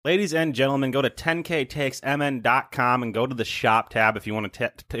Ladies and gentlemen, go to 10ktakesmn.com and go to the shop tab if you want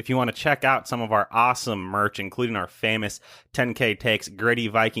to check out some of our awesome merch, including our famous 10K Takes Gritty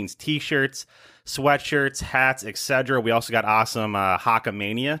Vikings t-shirts, sweatshirts, hats, etc. We also got awesome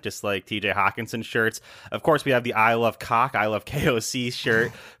Hawkamania, just like TJ Hawkinson shirts. Of course, we have the I Love Cock, I Love KOC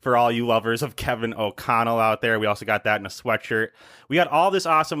shirt for all you lovers of Kevin O'Connell out there. We also got that in a sweatshirt. We got all this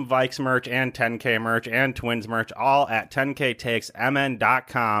awesome Vikes merch and 10K merch and Twins merch all at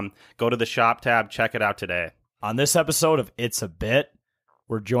 10ktakesmn.com. Go to the shop tab, check it out today. On this episode of It's a Bit,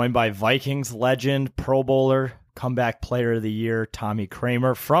 we're joined by Vikings legend, Pro Bowler, comeback player of the year, Tommy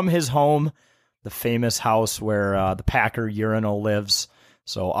Kramer, from his home, the famous house where the Packer urinal lives.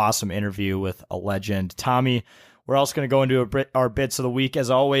 So awesome interview with a legend. Tommy, we're also going to go into our bits of the week, as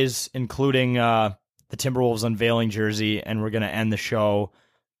always, including the Timberwolves unveiling jersey, and we're going to end the show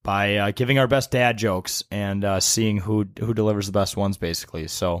by giving our best dad jokes and seeing who delivers the best ones, basically.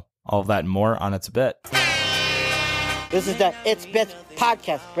 So all of that and more on It's a Bit. This is the It's Bit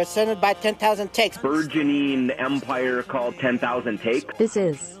podcast presented by 10,000 Takes. Burgeoning empire called 10,000 Takes. This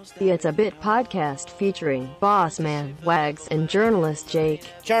is the It's a Bit podcast featuring Boss Man, Wags, and journalist Jake.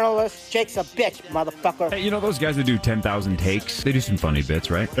 Journalist Jake's a bitch, motherfucker. Hey, you know those guys that do 10,000 takes? They do some funny bits,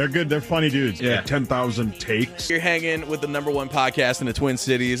 right? They're good. They're funny dudes. Yeah. 10,000 takes. You're hanging with the number one podcast in the Twin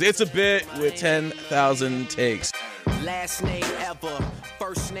Cities. It's a Bit with 10,000 takes. Last name ever,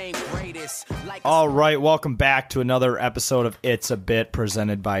 first name greatest. All right, welcome back to another episode of It's a Bit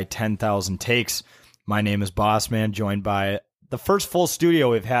presented by 10,000 Takes. My name is Bossman, joined by the first full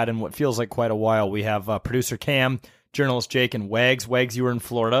studio we've had in what feels like quite a while. We have producer Cam, journalist Jake, and Wags. Wags, you were in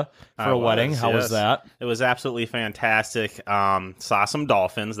Florida for a wedding. How was that? It was absolutely fantastic. Saw some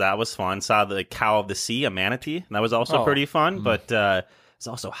dolphins. That was fun. Saw the cow of the sea, a manatee. That was also pretty fun, but it's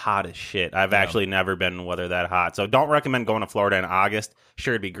also hot as shit. I've actually never been in weather that hot. So don't recommend going to Florida in August.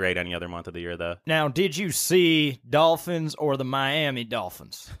 Sure, it'd be great any other month of the year, though. Now, did you see Dolphins or the Miami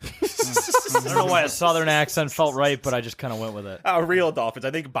Dolphins? I don't know why a southern accent felt right, but I just kind of went with it. Real dolphins.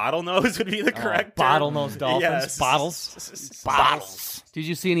 I think bottlenose would be the correct term. Bottlenose dolphins? Yes. Bottles. Did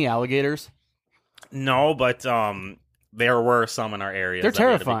you see any alligators? No, but there were some in our area. They're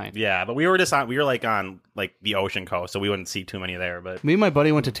terrifying. Yeah, but we were on the ocean coast, so we wouldn't see too many there. But Me and my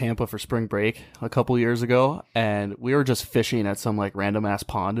buddy went to Tampa for spring break a couple years ago, and we were just fishing at some random ass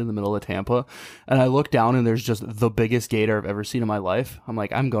pond in the middle of Tampa. And I look down, and there's just the biggest gator I've ever seen in my life. I'm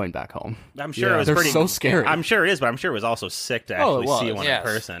like, I'm going back home. I'm sure it was They're so scary. I'm sure it is, but I'm sure it was also sick to actually see one in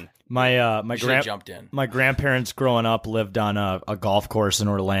person. My jumped in. My grandparents growing up lived on a golf course in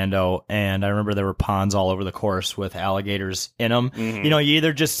Orlando, and I remember there were ponds all over the course with alligators in them. Mm-hmm. You know, you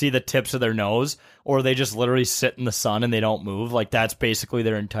either just see the tips of their nose, or they just literally sit in the sun and they don't move. Like, that's basically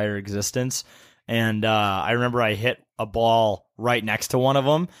their entire existence. And I remember I hit a ball right next to one of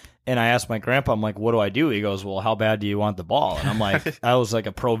them, and I asked my grandpa, I'm like, what do I do? He goes, well, how bad do you want the ball? And I'm like, I was like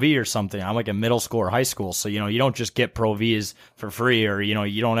a Pro V or something. I'm like a middle school or high school. So, you don't just get Pro Vs for free, or,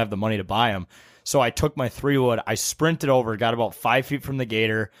 you don't have the money to buy them. So I took my 3-wood, I sprinted over, got about 5 feet from the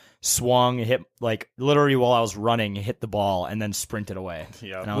gator, swung, hit, literally while I was running, hit the ball, and then sprinted away.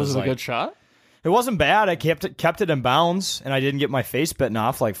 Yeah. Was it a good shot? It wasn't bad. I kept it in bounds, and I didn't get my face bitten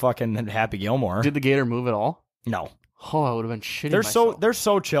off like fucking Happy Gilmore. Did the gator move at all? No. Oh, I would have been shitting They're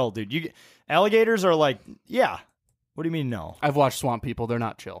so chill, dude. Alligators are like, yeah. What do you mean no? I've watched Swamp People. They're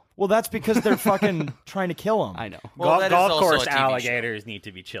not chill. Well, that's because they're fucking trying to kill them. I know. Well, golf course alligators need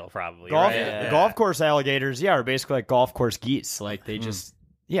to be chill, probably. Golf course alligators, are basically like golf course geese. Like, they just...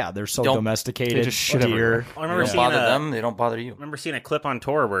 Yeah, they're so domesticated. They just shit everywhere. I remember you don't bother them, they don't bother you. I remember seeing a clip on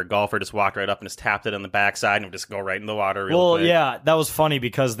tour where a golfer just walked right up and just tapped it on the backside and would just go right in the water real quick. Yeah, that was funny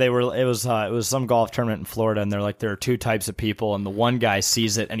because it was some golf tournament in Florida, and they're like, there are two types of people, and the one guy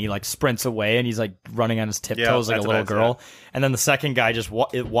sees it and he sprints away and he's running on his tiptoes like a little girl, and then the second guy just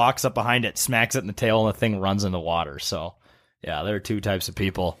walks up behind it, smacks it in the tail, and the thing runs in the water. So yeah, there are two types of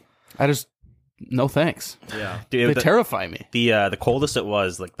people. No thanks. Yeah, they terrify me. The coldest it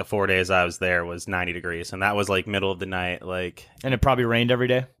was, the 4 days I was there, was 90 degrees, and that was middle of the night. And it probably rained every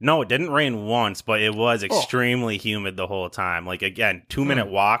day. No, it didn't rain once, but it was extremely humid the whole time. Again,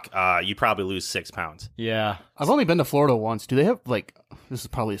 2-minute walk, you probably lose 6 pounds. Yeah, I've only been to Florida once. Do they have this is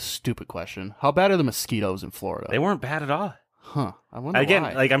probably a stupid question. How bad are the mosquitoes in Florida? They weren't bad at all. Huh. I wonder Again,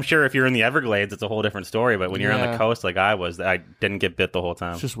 why. I'm sure if you're in the Everglades, it's a whole different story. But when you're on the coast, like I was, I didn't get bit the whole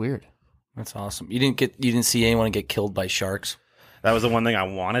time. It's just weird. That's awesome. You didn't see anyone get killed by sharks? That was the one thing I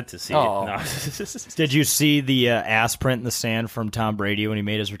wanted to see. Oh. No. Did you see the ass print in the sand from Tom Brady when he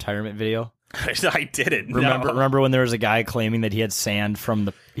made his retirement video? I didn't. Remember when there was a guy claiming that he had sand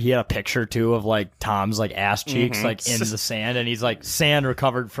he had a picture too of like Tom's like ass cheeks like in the sand, and he's like sand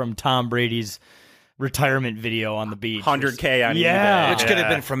recovered from Tom Brady's retirement video on the beach. 100K on eBay. Which could have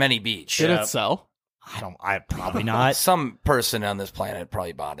been from any beach. Did it sell? I probably not. Some person on this planet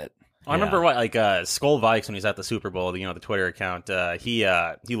probably bought it. I remember Skull Vikes when he's at the Super Bowl, the Twitter account, he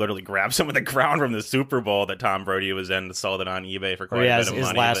literally grabbed some of the ground from the Super Bowl that Tom Brady was in and sold it on eBay for quite a bit of money.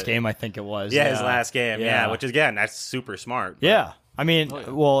 His last game, I think it was. Yeah, his last game. Yeah, which again, that's super smart. But. Yeah. I mean,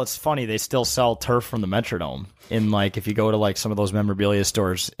 well, it's funny. They still sell turf from the Metrodome. If you go to some of those memorabilia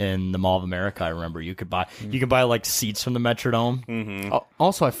stores in the Mall of America, I remember you could buy like seats from the Metrodome. Mm-hmm.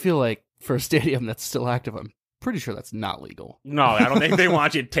 Also, I feel like for a stadium that's still active, I'm pretty sure that's not legal. No, I don't think they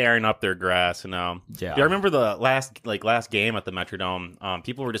want you tearing up their grass. No. Yeah. I remember the last game at the Metrodome.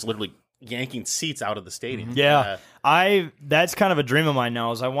 People were just literally yanking seats out of the stadium. Yeah. That's kind of a dream of mine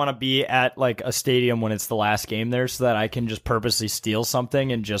now. Is I want to be at a stadium when it's the last game there, so that I can just purposely steal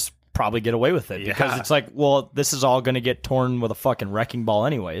something and just probably get away with it, because it's this is all going to get torn with a fucking wrecking ball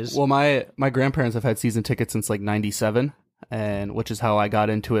anyways. Well, my grandparents have had season tickets since '97, and which is how I got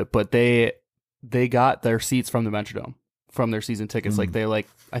into it. But they got their seats from the Metrodome, from their season tickets.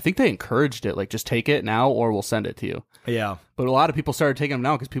 I think they encouraged it, just take it now or we'll send it to you. Yeah. But a lot of people started taking them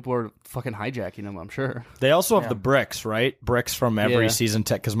now because people were fucking hijacking them, I'm sure. They also have the bricks, right? Bricks from every season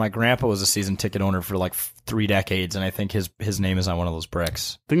ticket, because my grandpa was a season ticket owner for 3 decades, and I think his name is on one of those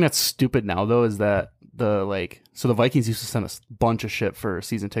bricks. The thing that's stupid now, though, is that the Vikings used to send us a bunch of shit for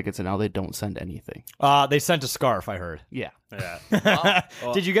season tickets, and now they don't send anything. They sent a scarf, I heard. Yeah.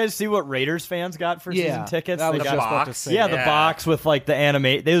 Did you guys see what Raiders fans got for season tickets? That They was got just about to say. the box with the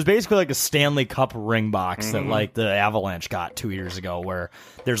animate. It was basically a Stanley Cup ring box that the Avalanche got 2 years ago, where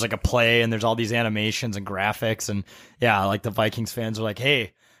there's a play and there's all these animations and graphics, and the Vikings fans are like,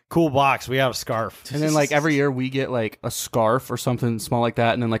 hey, cool box, we have a scarf. And then every year we get a scarf or something small like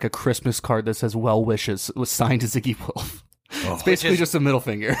that, and then a Christmas card that says well wishes was signed to Ziggy Wolf. It's basically just a middle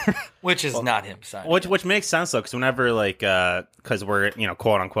finger. Which is not him signing. Which makes sense, though, because whenever, because we're,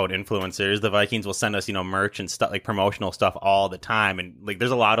 quote-unquote influencers, the Vikings will send us, merch and stuff, promotional stuff all the time. And,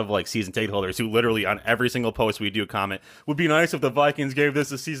 there's a lot of, season ticket holders who literally, on every single post we do, comment, would be nice if the Vikings gave this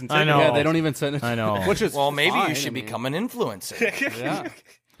a season ticket. I know. Yeah, they don't even send it. I know. Which is maybe fine, you should become an influencer. Yeah.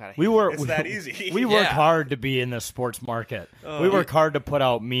 It's that easy. We work hard to be in the sports market. We work hard to put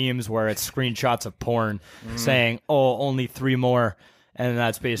out memes where it's screenshots of porn saying, only 3 more. And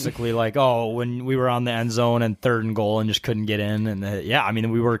that's basically when we were on the end zone and 3rd and goal and just couldn't get in.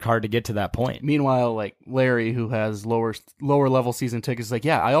 And we worked hard to get to that point. Meanwhile, Larry, who has lower level season tickets,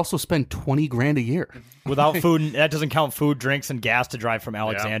 I also spend $20,000 a year without food. That doesn't count food, drinks, and gas to drive from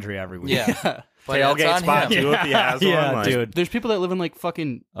Alexandria every week. Yeah. Tailgate spot too if he has one. Dude. There's people that live in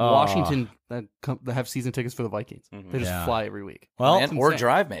fucking Washington that have season tickets for the Vikings. They just fly every week. Well, or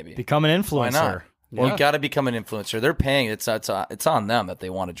drive maybe. Become an influencer. Why not? Yeah. You got to become an influencer. They're paying. It's on them that they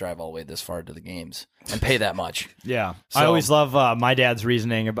want to drive all the way this far to the games and pay that much. Yeah. So, I always love my dad's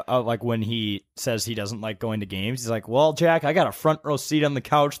reasoning about when he says he doesn't like going to games. He's like, well, Jack, I got a front row seat on the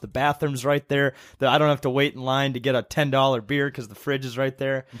couch. The bathroom's right there. I don't have to wait in line to get a $10 beer because the fridge is right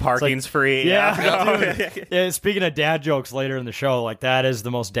there. Parking's free. Yeah. Yeah. Speaking of dad jokes later in the show, that is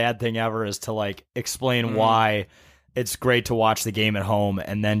the most dad thing ever, is to explain why it's great to watch the game at home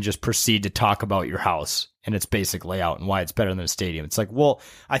and then just proceed to talk about your house and its basic layout and why it's better than a stadium. It's well,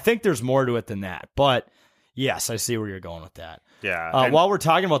 I think there's more to it than that. But yes, I see where you're going with that. Yeah. While we're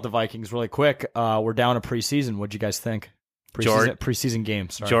talking about the Vikings really quick, we're down to preseason. What'd you guys think? Preseason game.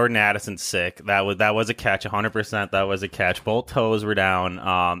 Sorry. Jordan Addison's sick. That was a catch. 100%. That was a catch. Both toes were down.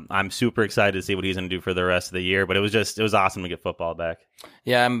 I'm super excited to see what he's going to do for the rest of the year. But it was awesome to get football back.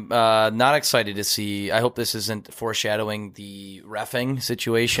 Yeah, I'm not excited to see. I hope this isn't foreshadowing the reffing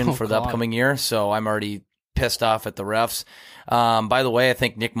situation for the upcoming year. So I'm already pissed off at the refs. By the way, I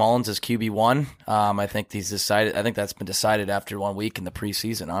think Nick Mullins is QB1. I think he's decided. I think that's been decided after 1 week in the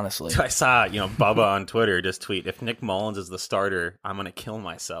preseason. Honestly, I saw Bubba on Twitter just tweet, if Nick Mullins is the starter, I'm gonna kill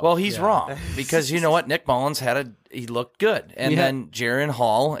myself. Well, he's wrong, because you know what? Nick Mullins he looked good, and then Jaron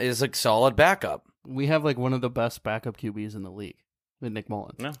Hall is a solid backup. We have one of the best backup QBs in the league with Nick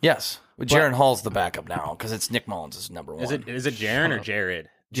Mullins. No. Yes, but Jaron Hall's the backup now because it's Nick Mullins is number 1. Is it Jaron or Jared?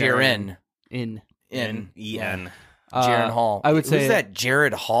 Jaron. N-E-N. Jaron Hall. I would say who's that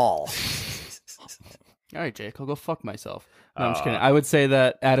Jared Hall? All right, Jake, I'll go fuck myself. No, I'm just kidding. I would say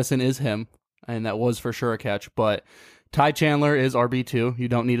that Addison is him, and that was for sure a catch. But Ty Chandler is RB2. You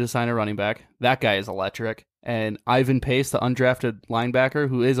don't need to sign a running back. That guy is electric. And Ivan Pace, the undrafted linebacker,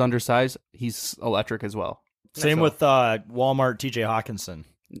 who is undersized, he's electric as well. Same with Walmart TJ Hawkinson.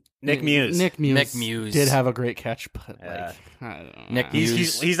 Nick Muse. Nick Muse did have a great catch, but Yeah. I don't know. Nick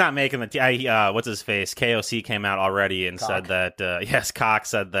Muse. He's not making the what's his face? KOC came out already and said that Cox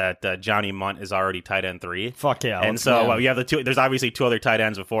said that Johnny Munt is already tight end 3. Fuck yeah. And so you have the two. There's obviously 2 other tight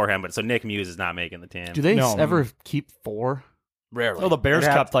ends before him, but so Nick Muse is not making the team. Do they ever keep 4? Rarely. Oh, the Bears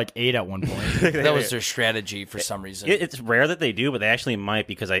kept like 8 at one point. That was their strategy for some reason. It's rare that they do, but they actually might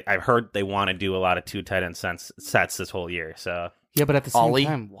because I've heard they want to do a lot of 2 tight end sets this whole year. So yeah, but at the same Ollie?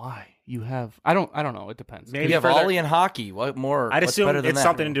 time, why? You have I don't know. It depends. Maybe you have for Ollie in hockey. What more? I'd what's assume better than it's that?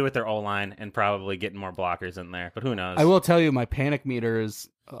 something to do with their O-line and probably getting more blockers in there, but who knows? I will tell you, my panic meter is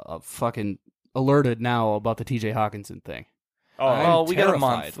fucking alerted now about the TJ Hawkinson thing. Oh, we got a terrified.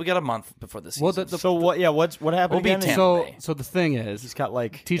 month. We got a month before the season. Well, So what? Yeah, what happened We'll again? be Tampa Bay. So the thing is, He's got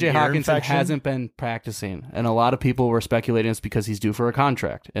like TJ an ear Hawkinson infection? hasn't been practicing, and a lot of people were speculating it's because he's due for a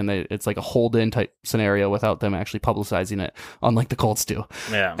contract, and it's like a hold-in type scenario without them actually publicizing it, unlike the Colts do.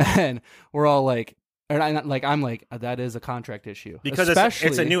 Yeah, And we're all like, I'm like, that is a contract issue because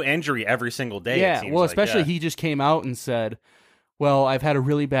it's a new injury every single day. Yeah, it seems well, like, especially he just came out and said, "Well, I've had a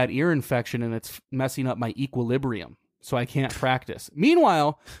really bad ear infection, and it's messing up my equilibrium, so I can't practice."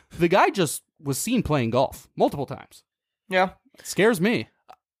 Meanwhile, the guy just was seen playing golf multiple times. Yeah. It scares me.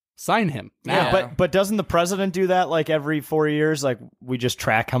 Sign him now. Yeah. But doesn't the president do that like every 4 years? Like we just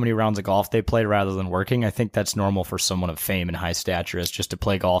track how many rounds of golf they played rather than working. I think that's normal for someone of fame and high stature is just to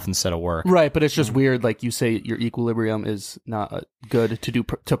play golf instead of work. Right, but it's just weird. Like you say, your equilibrium is not good to do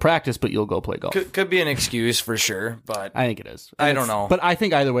to practice, but you'll go play golf. Could be an excuse for sure, but I think it is. I don't know. But I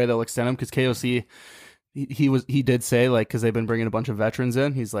think either way they'll extend him because KOC. He did say, like, because they've been bringing a bunch of veterans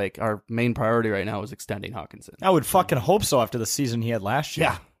in, he's like, our main priority right now is extending Hawkinson. I would fucking hope so after the season he had last year.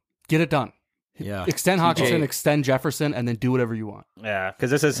 Yeah, get it done. Yeah, Extend Hawkinson, extend Jefferson, and then do whatever you want. Yeah,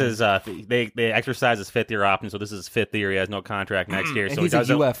 because this is his. They exercise his 5th year option, so this is his 5th year. He has no contract next year, And so he's he a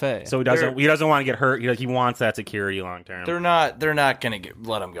doesn't. UFA. So he doesn't want to get hurt. He wants that security long term. they're not gonna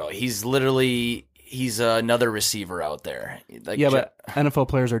let him go. He's another receiver out there. Like, Yeah, but NFL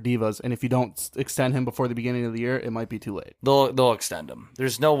players are divas, and if you don't extend him before the beginning of the year, it might be too late. they'll extend him.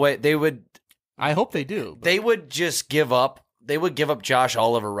 There's no way they would. I hope they do. They would just give up. They would give up Josh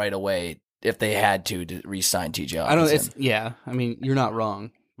Oliver right away if they had to re-sign TJ Hawkinson. I don't. I mean, you're not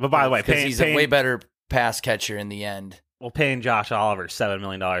wrong. But by the way, because he's a way better pass catcher in the end. Well, paying Josh Oliver $7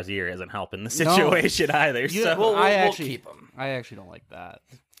 million a year isn't helping the situation either. So We'll keep him. I actually don't like that.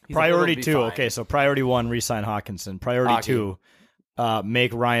 Priority be 2. fine. Okay, so priority 1, re-sign Hawkinson. Priority Hockey. 2,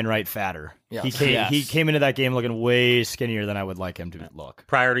 make Ryan Wright fatter. Yeah. He came into that game looking way skinnier than I would like him to look.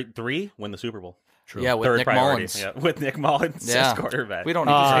 priority 3, win the Super Bowl. True. Yeah, with Third Nick priority. Mullins. Yeah, with Nick Mullins as quarterback. We don't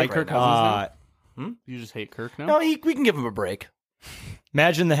need to hate say Kirk right now. Cousins You just hate Kirk now? No, we can give him a break.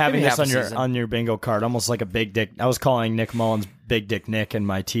 Imagine having Maybe this half a season. on your bingo card, almost like a big dick. I was calling Nick Mullins Big Dick Nick in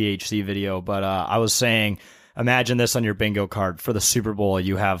my THC video, but I was saying, imagine this on your bingo card for the Super Bowl.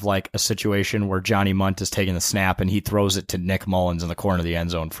 You have like a situation where Johnny Munt is taking the snap and he throws it to Nick Mullins in the corner of the end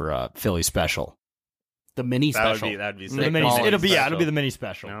zone for a Philly special. The mini special. That'd be The sick. mini, Mullins it'll be special. the mini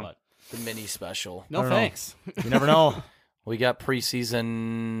special. No. But The mini special. No thanks. you never know. We got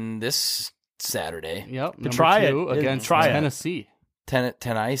preseason this Saturday. Yep. To try 2 it. against Try it. Tennessee. 10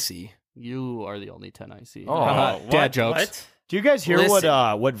 IC. You are the only 10 I see. Oh, Dad what? jokes. What? Do you guys hear Listen.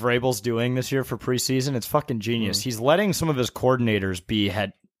 what Vrabel's doing this year for preseason? It's fucking genius. He's letting some of his coordinators be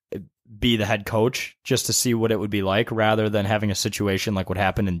the head coach just to see what it would be like, rather than having a situation like what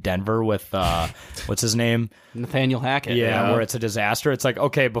happened in Denver with what's his name? Nathaniel Hackett. Yeah, where it's a disaster. It's like,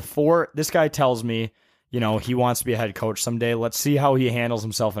 okay, before this guy tells me, he wants to be a head coach someday, let's see how he handles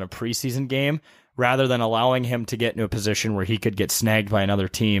himself in a preseason game, rather than allowing him to get into a position where he could get snagged by another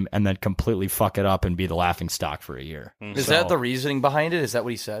team and then completely fuck it up and be the laughing stock for a year. Is that the reasoning behind it? Is that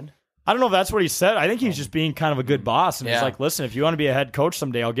what he said? I don't know if that's what he said. I think he's just being kind of a good boss. And he's Yeah. like, listen, if you want to be a head coach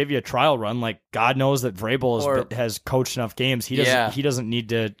someday, I'll give you a trial run. Like, God knows that Vrabel has coached enough games. He doesn't need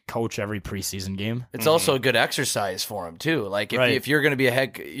to coach every preseason game. It's also a good exercise for him too. Like Right. if you're going to be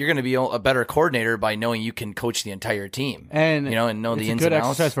you're going to be a better coordinator by knowing you can coach the entire team, And and know it's the a ins good and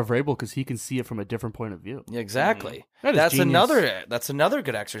outs. exercise for Vrabel because he can see it from a different point of view. Yeah, exactly. That is That's genius. another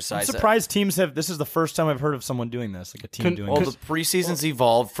good I'm exercise. surprised teams have. This is the first time I've heard of someone doing this, like a team doing Well, this. the preseason's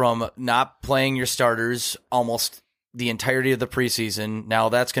evolved from not playing your starters almost the entirety of the preseason. Now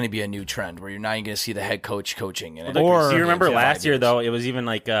that's going to be a new trend where you're not even going to see the head coach coaching. Do you remember last year though? It was even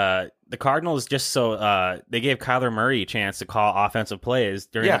like the Cardinals they gave Kyler Murray a chance to call offensive plays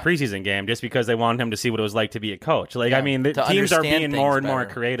during the preseason game just because they wanted him to see what it was like to be a coach. Like I mean, the to teams are understand being more and things more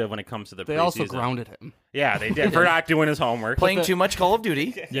better. creative when it comes to the They preseason. also grounded him. Yeah, they did for not doing his homework. Playing too much Call of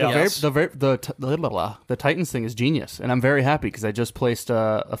Duty. Yeah. The Titans thing is genius, and I'm very happy because I just placed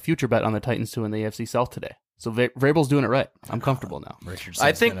a future bet on the Titans to win the AFC South today. So Vrabel's doing it right. I'm comfortable now.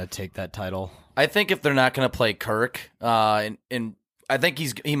 Richardson's going to take that title. I think if they're not going to play Kirk, I think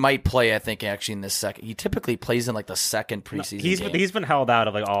he might play. I think actually in this second, he typically plays in like the second preseason. He's been held out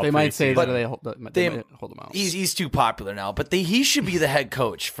of like all. They might say that they hold him out. He's too popular now, but he should be the head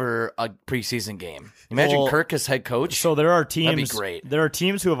coach for a preseason game. Imagine Kirk as head coach. So there are teams. That'd be great. There are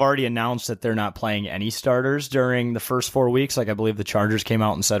teams who have already announced that they're not playing any starters during the first 4 weeks. Like I believe the Chargers came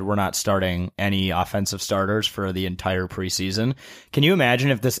out and said we're not starting any offensive starters for the entire preseason. Can you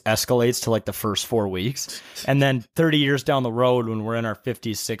imagine if this escalates to like the first 4 weeks, and then 30 years down the road when we're in our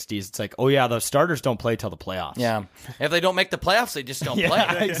 50s, 60s, it's like, oh yeah, the starters don't play till the playoffs. Yeah, if they don't make the playoffs, they just don't play.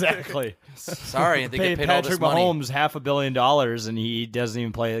 Exactly. Sorry, they get paid all this Patrick money. Mahomes $500 million, and he doesn't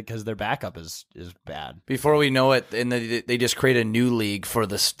even play it because their backup is bad. Before we know it, and they just create a new league for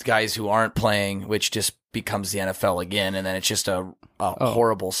the guys who aren't playing, which just becomes the NFL again, and then it's just a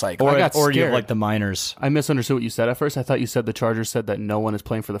horrible cycle. Or you have like the minors. I misunderstood what you said at first. I thought you said the Chargers said that no one is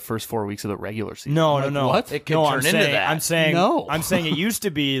playing for the first 4 weeks of the regular season. No. What? It could turn into that. I'm saying No. I'm saying it used to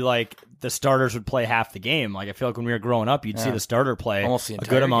be like the starters would play half the game. Like I feel like when we were growing up, you'd see the starter play Almost the a entire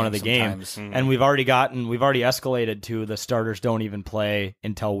good amount of the game game. sometimes. And we've already escalated to the starters don't even play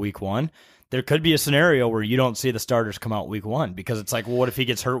until week 1. There could be a scenario where you don't see the starters come out week 1 because it's like, well, what if he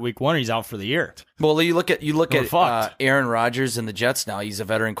gets hurt week 1 and he's out for the year? Well, you look at fucked. Aaron Rodgers and the Jets now. He's a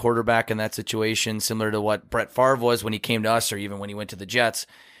veteran quarterback in that situation, similar to what Brett Favre was when he came to us, or even when he went to the Jets.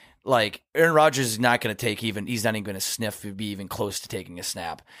 Like Aaron Rodgers is not going to take he's not even going to sniff to be even close to taking a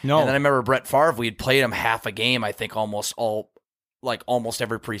snap. No. And then I remember Brett Favre. We had played him half a game. I think almost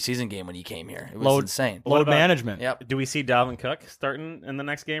every preseason game when he came here. It was insane. Load management. Yep. Do we see Dalvin Cook starting in the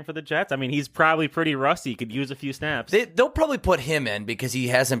next game for the Jets? I mean, he's probably pretty rusty. He could use a few snaps. They'll probably put him in because he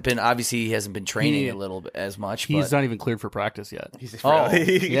hasn't been training a little bit as much. He's not even cleared for practice yet.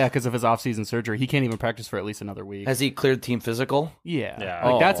 Yeah, because of his off-season surgery. He can't even practice for at least another week. Has he cleared team physical? Yeah.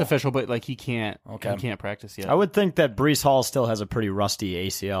 Like that's official, but like he can't practice yet. I would think that Breece Hall still has a pretty rusty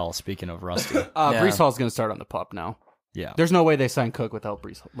ACL, speaking of rusty. Breece Hall's going to start on the PUP now. Yeah. There's no way they sign Cook without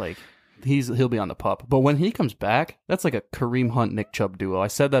Breece. Like he'll be on the PUP. But when he comes back, that's like a Kareem Hunt Nick Chubb duo. I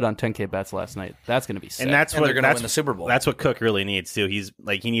said that on 10K bets last night. That's going to be sick. And they're going to win the Super Bowl. That's what Cook really needs too.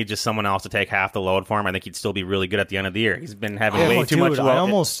 He needs just someone else to take half the load for him. I think he'd still be really good at the end of the year. He's been having way too much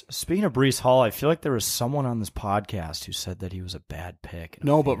load. Speaking of Breece Hall, I feel like there was someone on this podcast who said that he was a bad pick.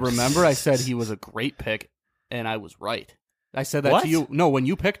 No, but remember I said he was a great pick, and I was right. I said that to you. No, when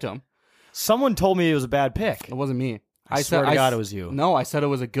you picked him. Someone told me it was a bad pick. It wasn't me. I swear to God it was you. No, I said it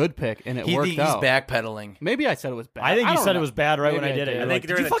was a good pick, and it worked out. He's backpedaling. Maybe I said it was bad. I think you said it was bad right when I did it. I think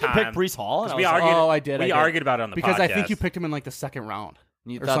did you fucking pick Breece Hall? We argued. I did. We argued about it on the podcast. Because I think you picked him in like the second round.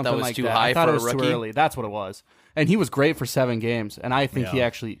 You or thought that was like too that. high I thought for it was a rookie? too early. That's what it was. And he was great for 7 games, and I think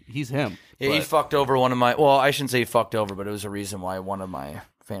he's him. Yeah, he fucked over one of my. Well, I shouldn't say he fucked over, but it was a reason why one of my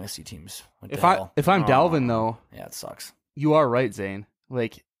fantasy teams went to hell. If I'm Dalvin though, yeah, it sucks. You are right, Zane.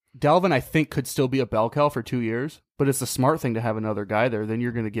 Like Dalvin, I think could still be a bell cow for 2 years, but it's a smart thing to have another guy there. Then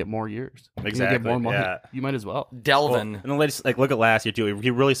you're going to get more years. Exactly. You're gonna get more money. Yeah. You might as well. Delvin. And let's look at last year too.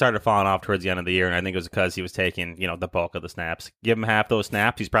 He really started falling off towards the end of the year, and I think it was because he was taking the bulk of the snaps. Give him half those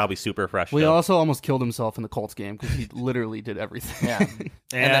snaps, he's probably super fresh. Well, he also almost killed himself in the Colts game because he literally did everything. Yeah.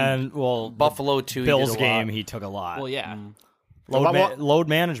 and then, Buffalo too. Bills game, he took a lot. Well, yeah. Load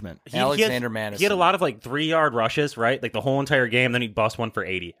management. Alexander Madison. He had a lot of 3-yard rushes, right? Like the whole entire game. Then he'd bust one for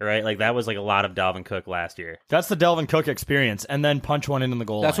 80, right? Like that was like a lot of Dalvin Cook last year. That's the Dalvin Cook experience, and then punch one into the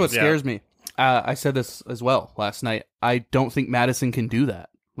goal. That's line. what scares me. I said this as well last night. I don't think Madison can do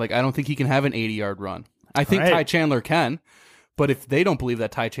that. Like I don't think he can have an 80-yard run. I think Ty Chandler can. But if they don't believe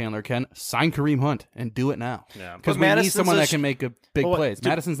that Ty Chandler can, sign Kareem Hunt and do it now. Yeah. Because we need someone that can make big plays.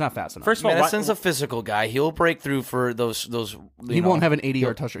 Madison's not fast enough. First of all, Madison's a physical guy. He'll break through for those. He won't have an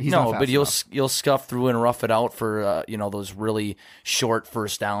 80-yard touchdown. He's not fast enough. You'll scuff through and rough it out for those really short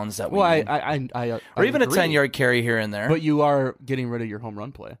first downs that we need. Or even a 10-yard carry here and there. But you are getting rid of your home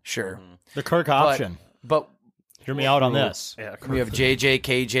run play. Sure. The Kirk option. But hear me out on this. Yeah, we have JJ,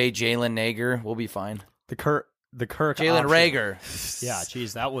 KJ, Jalen Nager. We'll be fine. The Kirk the Kirk Jalen option. Rager. Yeah,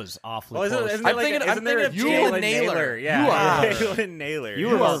 geez, that was awfully Well, close. isn't there I'm thinking of Jalen Naylor. Yeah, Jalen Naylor. You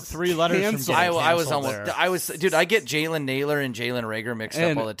were about 3 letters from getting I was canceled almost. there. I was, dude. I get Jalen Naylor and Jalen Rager mixed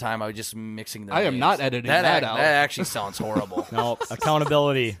And up all the time. I was just mixing them. I am not editing that out. That actually sounds horrible. No,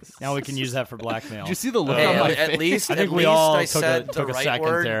 accountability. Now we can use that for blackmail. Did you see the look Hey, on my at face? least I think at we least all I took said a the right second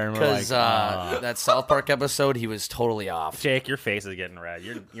word there and we're because like, that South Park episode he was totally off. Jake, your face is getting red.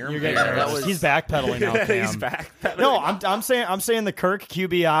 You're getting embarrassed. nervous. He's backpedaling now, Cam. He's backpedaling. No, I'm saying the Kirk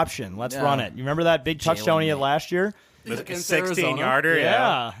QB option. Let's run it. You remember that big touchdown he had last year? The Against 16-yarder.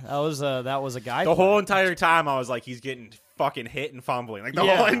 Yeah, that was a guy. The whole entire time I was like, he's getting fucking hit and fumbling like the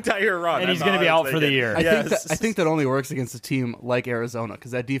Yeah. whole entire run, And he's That's gonna all be I was out for the thinking. year. I think that only works against a team like Arizona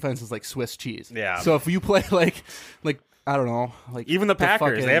because that defense is like Swiss cheese. Yeah. So if you play like I don't know, like Even the Packers,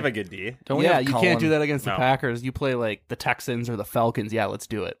 fucking- they have a good D. Don't we yeah, have you Cullen? can't do that against the No. Packers. You play like the Texans or the Falcons. Yeah, let's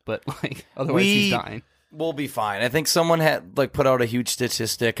do it. But like otherwise, he's dying. We'll be fine. I think someone had put out a huge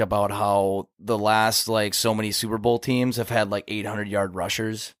statistic about how the last so many Super Bowl teams have had 800-yard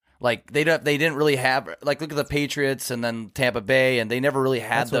rushers. Like they didn't really have look at the Patriots and then Tampa Bay, and they never really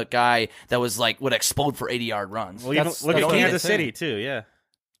had the guy that was would explode for 80-yard runs. Well, even That's look at what I've Kansas been saying. City too.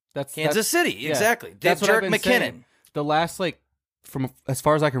 Yeah, Kansas City, yeah. exactly. That's what Jerk I've been McKinnon. saying. The last from as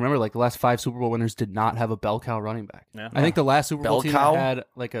far as I can remember, the last 5 Super Bowl winners did not have a bell cow running back. Yeah. I think the last Super Bowl Bell team cow? that had a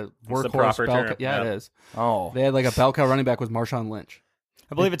the workhorse proper bell term. cow. Yeah, Yeah. it is. Oh, They had a bell cow running back was Marshawn Lynch.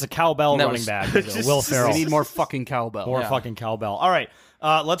 I believe it's a cowbell That running was- back. Will Ferrell. We need more fucking cowbell. More Yeah. fucking cowbell. All right,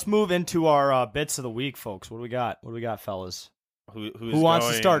 let's move into our bits of the week, folks. What do we got, fellas? who's Who wants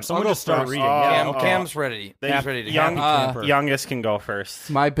to going? start? Someone I'll go just start first. reading. Oh, Cam's ready. The He's ready to young, happy camper. youngest can go first.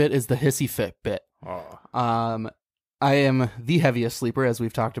 My bit is the hissy fit bit. Oh. I am the heaviest sleeper, as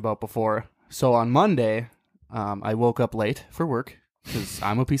we've talked about before. So on Monday, I woke up late for work because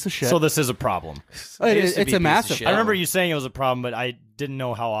I'm a piece of shit. So this is a problem. used to It's be a a piece of massive shit. I problem. remember you saying it was a problem, but I didn't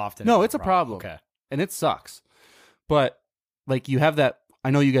know how often. No, it was it's a problem. Okay. And it sucks. But you have that. I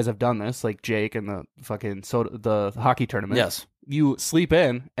know you guys have done this, like Jake and the fucking the hockey tournament. Yes. You sleep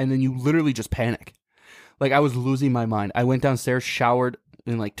in and then you literally just panic. I was losing my mind. I went downstairs, showered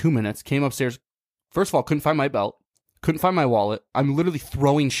in 2 minutes, came upstairs. First of all, couldn't find my belt, couldn't find my wallet. I'm literally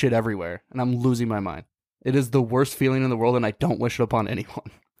throwing shit everywhere and I'm losing my mind. It is the worst feeling in the world and I don't wish it upon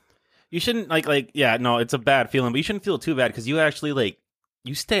anyone. You shouldn't no, it's a bad feeling, but you shouldn't feel too bad because you actually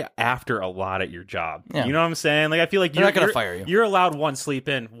you stay after a lot at your job. Yeah. You know what I'm saying? I feel like They're not gonna fire you. You're allowed one sleep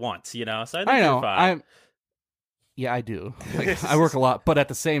in once, So I think I know. you're fine. Yeah, I do. I work a lot, but at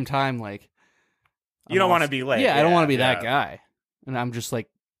the same time, You don't want to be late. Yeah, I don't want to be yeah. that guy. And I'm just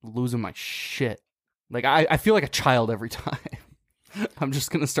losing my shit. I feel like a child every time. I'm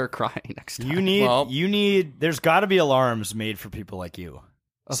just gonna start crying next time. You need. There's got to be alarms made for people like you.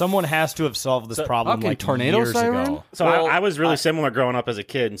 Someone has to have solved this problem fucking tornado years siren? ago. So I was really similar growing up as a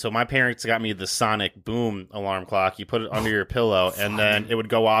kid, and so my parents got me the sonic boom alarm clock. You put it under your pillow, and then it would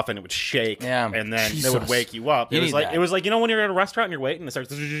go off, and it would shake, Yeah. and then it Jesus. would wake you up. You It was need like that. it was like when you're at a restaurant and you're waiting, it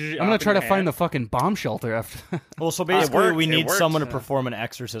starts. I'm gonna try to find the fucking bomb shelter after. Well, so basically, works, we it need works, someone to yeah. perform an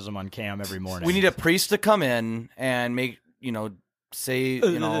exorcism on Cam every morning. We need a priest to come in and make say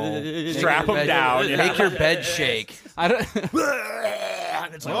Strap him down, yeah. make your bed shake. I don't.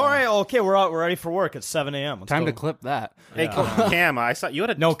 It's like, all right, okay, we're out. We're ready for work. It's 7 a.m. Let's Time go. to clip that. Hey, Cam, I saw you had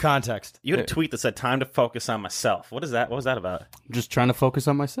a No context. You had a tweet that said "Time to focus on myself." What is that? What was that about? I'm just trying to focus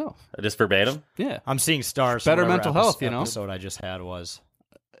on myself. Just verbatim. Yeah, I'm seeing stars. Better Whatever mental health, Episode I just had was.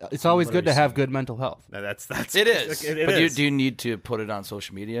 it's always What good are to you have saying? good mental health. No, that's It is. It But is. do you need to put it on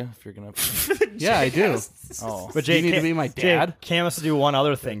social media if you're gonna? Yeah, I do. Oh, But Do you Jake, need to be my dad? Cam has to do one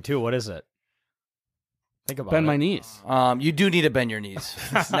other thing too. What is it? Think about Bend it. my knees. you do need to bend your knees.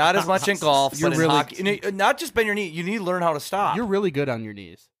 Not as much in golf, You're but in really- hockey. Not just bend your knee. You need to learn how to stop. You're really good on your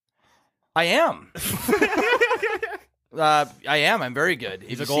knees. I am. I am. I'm very good.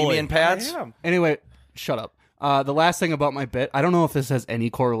 If a you see me goalie. in pads, Anyway, shut up. The last thing about my bit, I don't know if this has any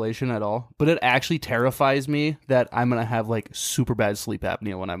correlation at all, but it actually terrifies me that I'm going to have super bad sleep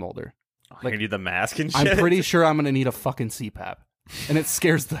apnea when I'm older. Like, you need the mask and shit. I'm pretty sure I'm going to need a fucking CPAP. And it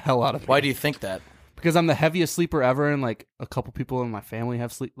scares the hell out of me. why do you think that? Because I'm the heaviest sleeper ever, and a couple people in my family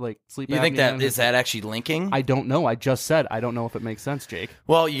have sleep You apnea. think that and is that actually linking? I don't know. I just said I don't know if it makes sense, Jake.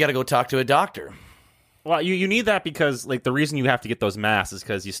 Well, you got to go talk to a doctor. Well, you need that because the reason you have to get those masks is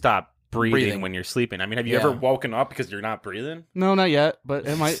because you stop breathing when you're sleeping. I mean, have you Yeah. ever woken up because you're not breathing? No, not yet. But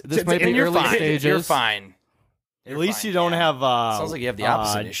it might. This might And be you're early fine. stages. You're fine. At least you don't have. Sounds like you have the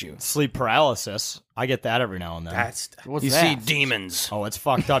opposite issue. Sleep paralysis. I get that every now and then. What's You that? see demons. Oh, it's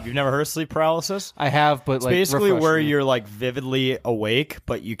fucked up. You've never heard of sleep paralysis? I have, but It's like basically refresh where me. you're like vividly awake,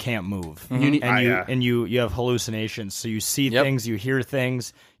 but you can't move. You need- And you have hallucinations. So you see things, you hear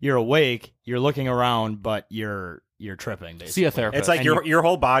things. You're awake. You're looking around, but you're tripping. Basically, see a therapist. It's like your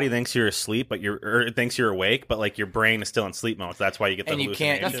whole body thinks you're asleep, but it thinks you're awake, but like your brain is still in sleep mode. So that's why you get the And you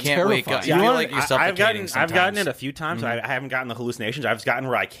hallucinations. can't wake up. You Yeah, feel like you're suffocating I've gotten it sometimes. a few times. I haven't gotten the hallucinations. I've gotten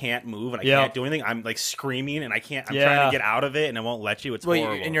where I can't move and I can't do anything. I'm like screaming and I can't. I'm trying to get out of it and it won't let you. It's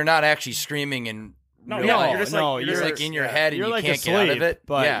horrible. And you're not actually screaming and. No, you're just like in your head and you're you like can't asleep, get out of it.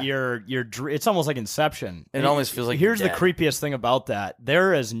 But it's almost like Inception. It almost feels like here's you're the dead. creepiest thing about that.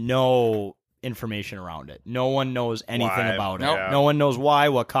 There is no information around it. No one knows anything about it. Nope. No one knows why,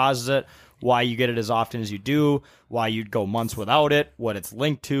 what causes it, why you get it as often as you do, why you'd go months without it, what it's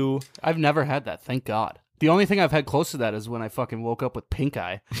linked to. I've never had that, thank God. The only thing I've had close to that is when I fucking woke up with pink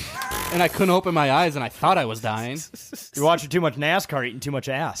eye. And I couldn't open my eyes and I thought I was dying. You're watching too much NASCAR, eating too much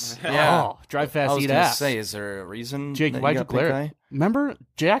ass. Yeah. Oh, drive fast, I was eat gonna ass. say, is there a reason? Jake, that why'd you got pink glare? eye? Remember,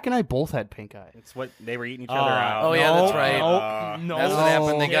 Jack and I both had pink eye. It's what they were eating each other out. Oh yeah, that's right. No, That's what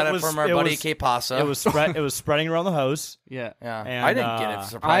happened. They got it was- from our it buddy was- K Pasa. It was spreading around the house. Yeah. Yeah, And, I didn't get it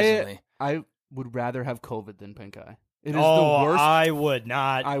surprisingly. I would rather have COVID than pink eye. It is Oh, the worst. I would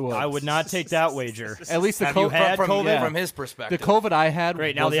not. I would. I would not take that wager. At least the Have you COVID had from, COVID? from his the perspective. COVID I had.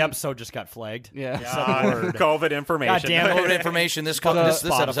 Great. Now the wasn't- episode just got flagged. Yeah. COVID information. God damn it. COVID information. This But, this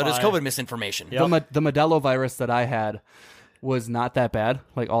episode is Spotify. COVID misinformation. Yep. The Modelo virus that I had was not that bad.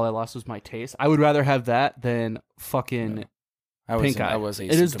 Like all I lost was my taste. I would rather have that than fucking pink eye. I was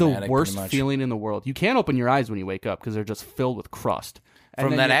it is the asymptomatic, worst pretty much. feeling in the world. You can't open your eyes when you wake up because they're just filled with crust. And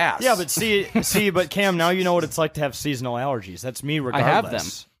From then that you- ass. Yeah, but but Cam, now you know what it's like to have seasonal allergies. That's me, regardless. I have them.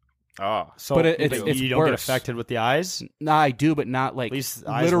 Oh, So, But it's you don't get worse. affected with the eyes. Nah, I do, but not like At least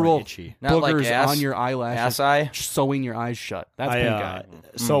the eyes literal weren't itchy. Not like boogers ass- on your eyelashes, ass eye? sewing your eyes shut. That's pink eye.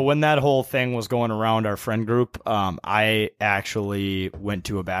 So when that whole thing was going around our friend group, I actually went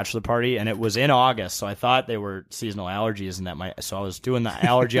to a bachelor party, and it was in August. So I thought they were seasonal allergies, and so I was doing the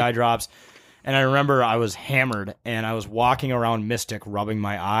allergy eye drops. And I remember I was hammered, and I was walking around Mystic rubbing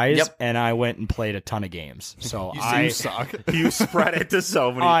my eyes, Yep. and I went and played a ton of games. So You suck. you spread it to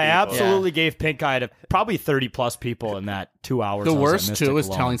so many I people. absolutely gave pink eye to probably 30 plus people in that 2 hours. The I was at worst Mystic too is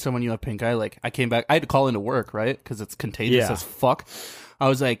alone. telling someone you have pink eye. Like I came back, I had to call into work, right? Because it's contagious Yeah. as fuck. I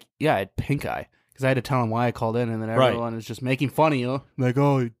was like, yeah, I had pink eye because I had to tell them why I called in, and then everyone is just making fun of you, like,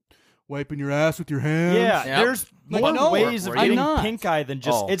 oh, you wiping your ass with your hands. Yeah, Yep. there's Like, more no, ways of I'm getting not. pink eye than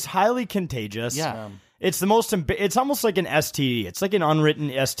just. Oh. It's highly contagious. Yeah. It's the most. It's almost like an STD. It's like an unwritten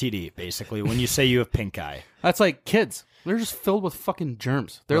STD, basically. When you say you have pink eye. That's like kids. They're just filled with fucking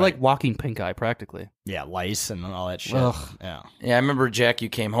germs. They're like walking pink eye practically. Yeah, lice and all that shit. Ugh. Yeah, Yeah, I remember, Jack, you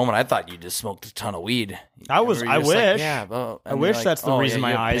came home and I thought you just smoked a ton of weed. I You were just like, wish. yeah, well, I and wish you're like, that's the oh, reason yeah,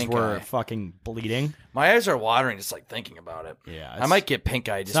 my you have eyes pink were eye. fucking bleeding. My eyes are watering just like thinking about it. Yeah, I might get pink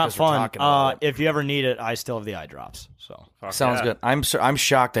eye It's just not because we're fun. talking about it. If you ever need it, I still have the eye drops. So Sounds good. I'm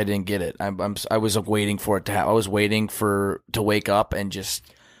shocked I didn't get it. I was waiting for it to happen. I was waiting to wake up and just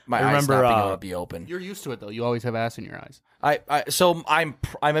my I eyes remember, not being able to be open. You're used to it though. You always have ass in your eyes. So I'm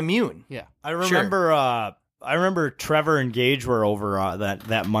immune. Yeah. I remember. I remember Trevor and Gage were over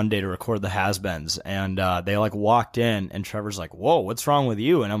that Monday to record the Has-Beens, and they like walked in, and Trevor's like, "Whoa, what's wrong with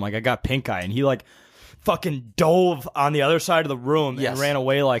you?" And I'm like, "I got pink eye," and he like fucking dove on the other side of the room Yes. and ran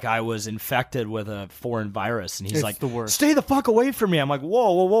away like I was infected with a foreign virus. And he's It's like, the worst. "Stay the fuck away from me." I'm like,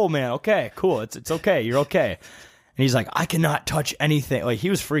 "Whoa, man, okay, cool, it's okay, you're okay." And he's like, "I cannot touch anything." Like he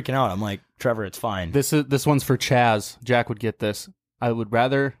was freaking out. I'm like, "Trevor, it's fine." This one's for Chaz. Jack would get this. I would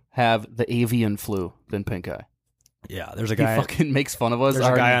rather have the avian flu than pink eye. Yeah, there's a He guy. fucking makes fun of us. There's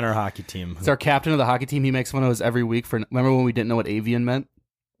a guy on our hockey team. It's our captain of the hockey team. He makes fun of us every week for. Remember when we didn't know what avian meant?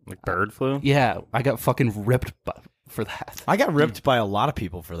 Like bird flu? Yeah, I got fucking ripped for that. I got ripped by a lot of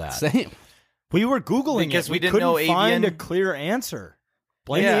people for that. Same. We were Googling Because it. we didn't couldn't know find a avian. clear answer.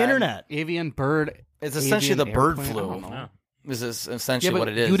 Blame Yeah, the internet. Avian bird. It's essentially the avian bird airplane, I flu. don't know. This is Yeah, essentially but what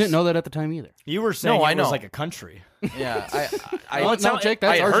it is. you didn't know that at the time either. You were saying No, I it was know. like a country. Yeah, I Well, no, Jake,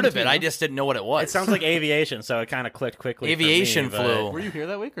 that's I heard of it. Argentina. I just didn't know what it was. It sounds like aviation, so it kind of clicked quickly. for Aviation me, but flu. Were you here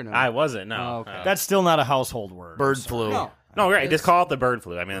that week or no? I wasn't. No. Oh, okay. That's still not a household word. bird flu. No, right. Just call it the bird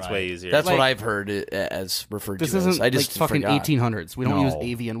flu. I mean, that's way easier. That's Like- what I've heard it as referred This to. isn't as. I just like fucking forgot. 1800s. We don't No. use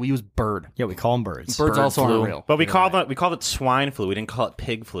avian. We use bird. Yeah, we call them birds. Birds Bird also flu. aren't real. But we called it swine flu. We didn't call it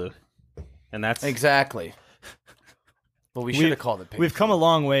pig flu, and that's Exactly. But we should have called it pig. We've come a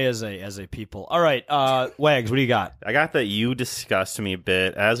long way as a people. All right, Wags, what do you got? I got the "you disgust me"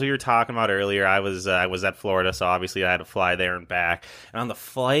 bit. As we were talking about earlier, I was at Florida, so obviously I had to fly there and back. And on the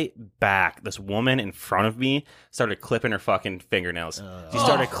flight back, this woman in front of me started clipping her fucking fingernails. She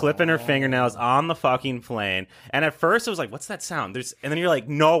started clipping her fingernails on the fucking plane. And at first, it was like, "What's that sound?" And then you're like,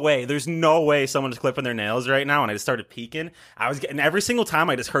 "No way! There's no way someone's clipping their nails right now." And I just started peeking. I was getting every single time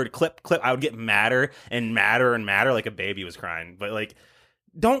I just heard clip, clip. I would get madder and madder and madder, like a baby was crying. But like,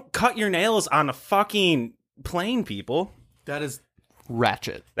 don't cut your nails on a fucking plane, people. That is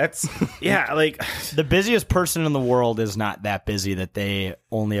ratchet. That's yeah, like the busiest person in the world is not that busy that they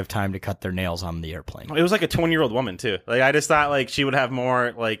only have time to cut their nails on the airplane. It was like a 20-year-old woman too. Like I just thought like she would have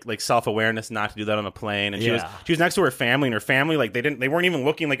more like self-awareness not to do that on a plane. And she was next to her family, and her family like they weren't even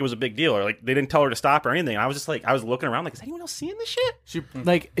looking like it was a big deal, or like they didn't tell her to stop or anything. I was just like, I was looking around like, is anyone else seeing this shit?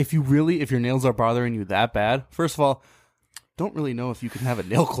 Like if your nails are bothering you that bad, first of all, don't really know if you can have a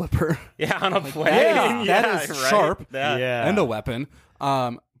nail clipper. Yeah, on a plane. Yeah, that is right? sharp and a weapon.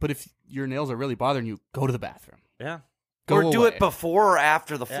 But if your nails are really bothering you, go to the bathroom. Yeah. Or do it before or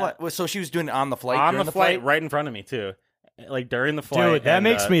after the flight. So she was doing it on the flight? On the flight, right in front of me, too. Like, during the flight. Dude, that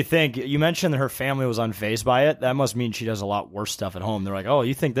makes me think. You mentioned that her family was unfazed by it. That must mean she does a lot worse stuff at home. They're like, oh,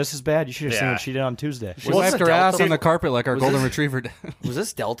 you think this is bad? You should have seen what she did on Tuesday. She left her ass on the carpet like our golden retriever did. Was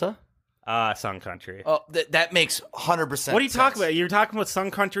this Delta? Sun Country. Oh, that makes 100%. What are you talking about? You're talking about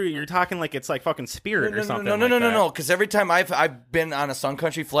Sun Country. You're talking like it's like fucking Spirit or something. No. Because every time I've been on a Sun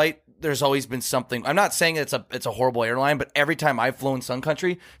Country flight, there's always been something. I'm not saying it's a horrible airline, but every time I've flown Sun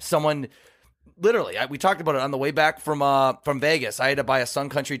Country, someone. Literally, we talked about it on the way back from Vegas. I had to buy a Sun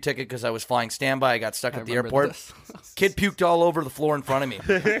Country ticket because I was flying standby. I got stuck at the airport. Kid puked all over the floor in front of me.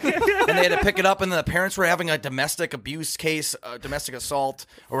 And they had to pick it up, and then the parents were having a domestic abuse case, domestic assault,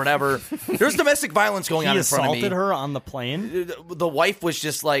 or whatever. There's domestic violence going on in front of me. He assaulted her on the plane? The wife was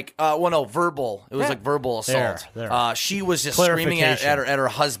just like, verbal. It was like verbal assault. There. She was just screaming at her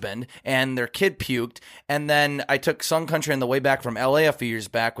husband, and their kid puked. And then I took Sun Country on the way back from L.A. a few years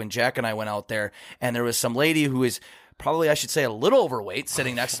back when Jack and I went out there. And there was some lady who is probably, I should say, a little overweight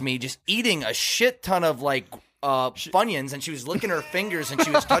sitting next to me, just eating a shit ton of like Funyuns, and she was licking her fingers and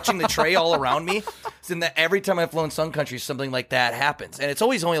she was touching the tray all around me. So that every time I've flown Sun Country, something like that happens, and it's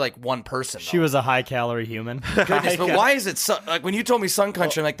always only like one person. She was a high-calorie human. Goodness, but why is it like when you told me Sun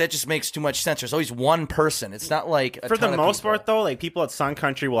Country, I'm like, that just makes too much sense. There's always one person. It's not like for the most part though. Like people at Sun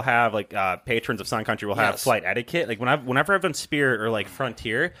Country will have like patrons of Sun Country will have flight etiquette. Like whenever I've done Spirit or like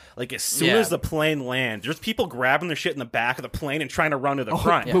Frontier, like as soon as the plane lands, there's people grabbing their shit in the back of the plane and trying to run to the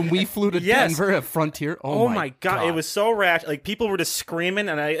front. When we flew to Denver at Frontier, oh my god, it was so rash. Like people were just screaming,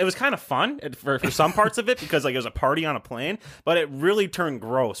 and it was kind of fun for some parts of it because like it was a party on a plane, but it really turned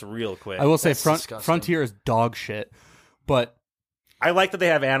gross real quick. I will say Frontier is dog shit, but I like that they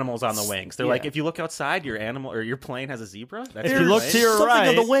have animals on the wings. They're like, if you look outside, your animal or your plane has a zebra. If you look to your right,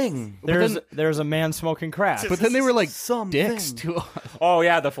 on the wing, there's a man smoking crack. But then they were like dicks to us. Oh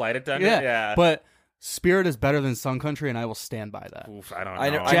yeah, the flight attendant. Yeah. But Spirit is better than Sun Country, and I will stand by that. Oof, I don't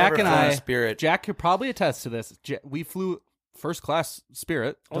know. Jack and I, Jack could probably attest to this. We flew first class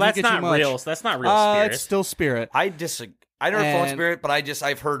Spirit. Well, that's not real. That's not real Spirit. It's still Spirit. I disagree. I never flown Spirit, but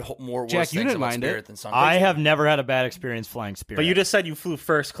I've heard more worse things about Spirit than Sun Country. I have never had a bad experience flying Spirit. But you just said you flew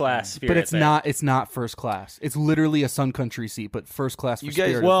first class Spirit. But it's not first class. It's literally a Sun Country seat, but first class for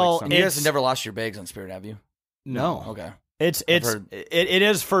Spirit. Well, you guys have never lost your bags on Spirit, have you? No. Okay. It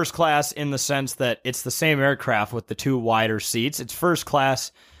is first class in the sense that it's the same aircraft with the two wider seats. It's first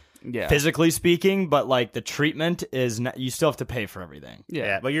class, physically speaking, but like the treatment is not, you still have to pay for everything.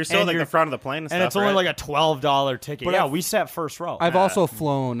 Yeah, but you're still like the front of the plane, and it's only like a $12 ticket. But we sat first row. I've also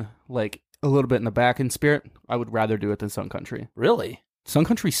flown like a little bit in the back in Spirit. I would rather do it than Sun Country. Really? Sun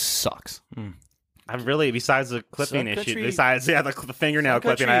Country sucks. I've really, besides the clipping issue, the fingernail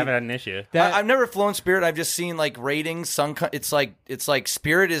clipping, I haven't had an issue. I've never flown Spirit. I've just seen like ratings. It's like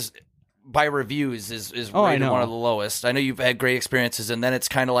Spirit is by reviews is rated one of the lowest. I know you've had great experiences, and then it's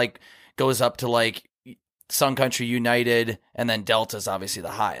kind of like goes up to like Sun Country, United, and then Delta's obviously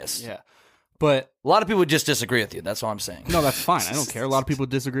the highest. Yeah, but a lot of people would just disagree with you. That's all I'm saying. No, that's fine. I don't care. A lot of people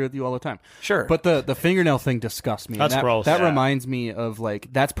disagree with you all the time. Sure. But the fingernail thing disgusts me. That's gross. That reminds me of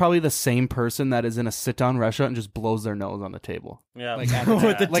like, that's probably the same person that is in a sit-down restaurant and just blows their nose on the table. Yeah. Like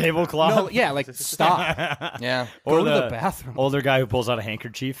with the tablecloth. No, yeah, like stop. Yeah. Go to the bathroom. Older guy who pulls out a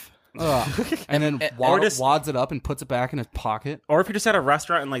handkerchief. And then wads it up and puts it back in his pocket. Or if you're just at a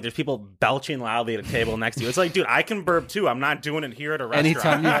restaurant and like there's people belching loudly at a table next to you, it's like, dude, I can burp too. I'm not doing it here at a restaurant.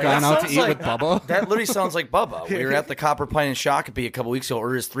 Anytime you've gone out to eat with Bubba, that literally sounds like Bubba. We were at the Copper Pine and Shakopee a couple weeks ago.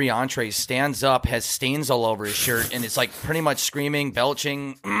 Orders 3 entrees, stands up, has stains all over his shirt, and it's like pretty much screaming,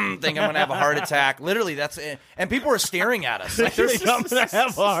 belching. Think I'm gonna have a heart attack. Literally, that's it. And people are staring at us. Like, I'm gonna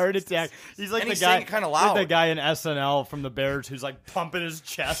have a heart attack. He's like and the he's guy, kind of loud. like the guy in SNL from the Bears who's like pumping his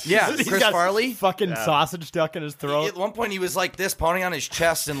chest. Yeah, He's Chris got Farley. fucking sausage stuck in his throat. At one point, he was like this, pounding on his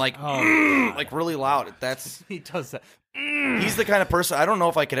chest and like, like really loud. That's he does that. He's the kind of person. I don't know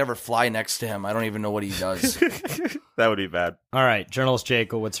if I could ever fly next to him. I don't even know what he does. That would be bad. All right, journalist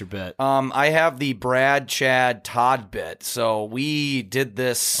Jake, what's your bit? I have the Brad, Chad, Todd bit. So we did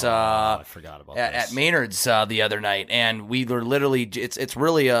this. I forgot about this. At Maynard's the other night, and we were literally. It's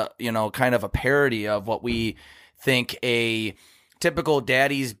really a kind of a parody of what we think a typical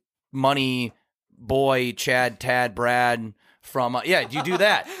daddy's money boy, Chad, Tad, Brad. From you do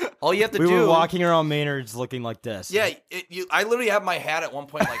that. All you have to do. We were walking around Maynard's looking like this. Yeah, I literally have my hat at one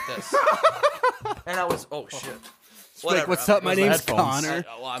point like this, and I was shit. Like, what's up? My name's Connor.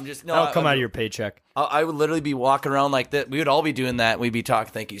 I'm just That'll come out of your paycheck. I would literally be walking around like that. We would all be doing that. We'd be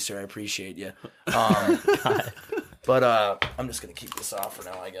talking. Thank you, sir. I appreciate you. But I'm just gonna keep this off for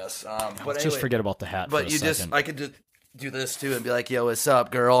now, I guess. But Let's just forget about the hat. But I could just do this too and be like, "Yo, what's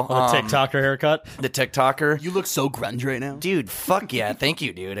up, girl?" The TikToker haircut. The TikToker. You look so grunge right now, dude. Fuck yeah, thank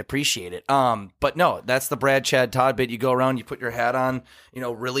you, dude. Appreciate it. But no, that's the Brad, Chad, Todd bit. You go around, you put your hat on,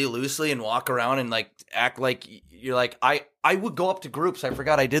 really loosely, and walk around and like act like you're like I would go up to groups. I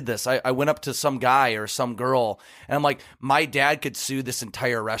forgot I did this. I went up to some guy or some girl, and I'm like, my dad could sue this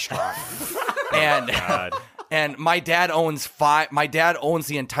entire restaurant, and. God. And my dad owns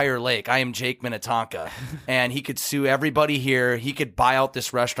the entire lake. I am Jake Minnetonka, and he could sue everybody here. He could buy out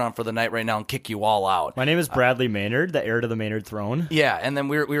this restaurant for the night right now and kick you all out. My name is Bradley Maynard, the heir to the Maynard throne. Yeah, and then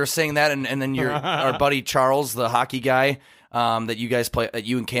we were saying that, and then our buddy Charles, the hockey guy, that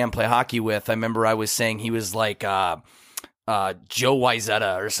you and Cam play hockey with. I remember I was saying he was like Joe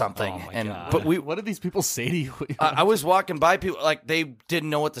Wyzetta or something. But what did these people say to you? I was walking by people like they didn't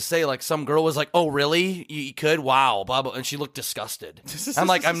know what to say. Like some girl was like, "Oh, really? You could? Wow!" Blah blah, and she looked disgusted. I'm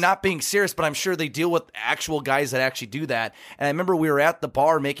like, I'm not being serious, but I'm sure they deal with actual guys that actually do that. And I remember we were at the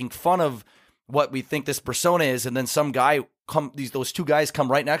bar making fun of what we think this persona is, and then some guy those two guys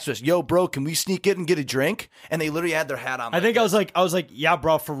come right next to us. Yo, bro, can we sneak in and get a drink? And they literally had their hat on. I think I was like, yeah,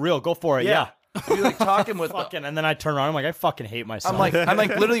 bro, for real, go for it, yeah. We were like talking with and then I turn around. I'm like, I fucking hate myself. I'm like,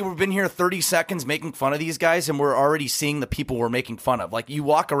 literally, we've been here 30 seconds making fun of these guys, and we're already seeing the people we're making fun of. Like, you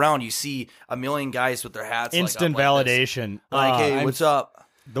walk around, you see a million guys with their hats. Instant validation. Like, hey, what's up?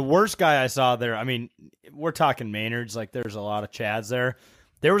 The worst guy I saw there. I mean, we're talking Maynard's. Like, there's a lot of Chads there.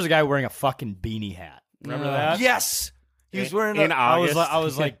 There was a guy wearing a fucking beanie hat. Remember that? Yes. He was wearing. I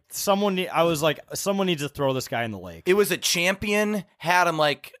was like, someone needs to throw this guy in the lake. It was a champion hat. I'm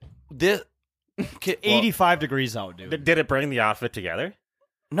like, this. 85 degrees out, dude. Did it bring the outfit together?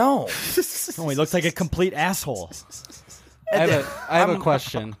 No. No, he looked like a complete asshole. I have a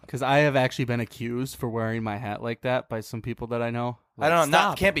question, because I have actually been accused for wearing my hat like that by some people that I know. Like, I don't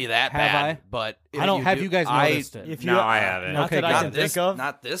know. Can't be that have bad. I? But I don't. Have you guys noticed it? No, I haven't. Not that I can think of.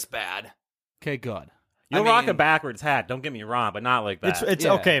 Not this bad. Okay, good. You'll rock a backwards hat. Don't get me wrong, but not like that. It's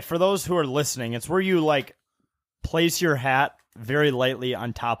okay for those who are listening. It's where you like place your hat very lightly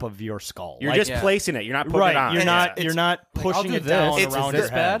on top of your skull. You're just placing it. You're not putting it on. You're not pushing it down around your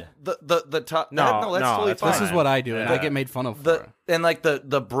head. The top. No, that's totally fine. This is what I do, and I get made fun of for it. And like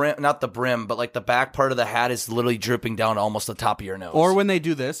the brim, not the brim, but like the back part of the hat is literally drooping down to almost the top of your nose. Or when they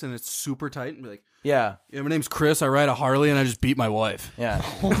do this and it's super tight and be like, yeah, my name's Chris. I ride a Harley and I just beat my wife. Yeah.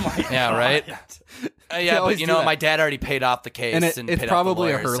 Oh my yeah, right. But my dad already paid off the case, and it's paid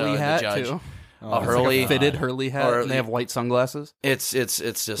probably off the a Hurley hat too. A Hurley, like a fitted Hurley hat, and they have white sunglasses. It's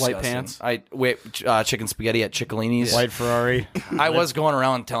just white pants. Chicken spaghetti at Ciccolini's. White Ferrari. I was going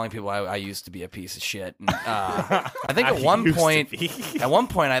around telling people I used to be a piece of shit. And, I think at one point,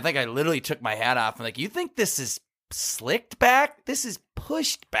 I think I literally took my hat off and like, you think this is slicked back? This is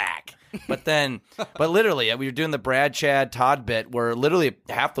pushed back. But literally, we were doing the Brad, Chad, Todd bit where literally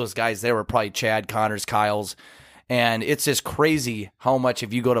half those guys there were probably Chad, Connors, Kyles. And it's just crazy how much,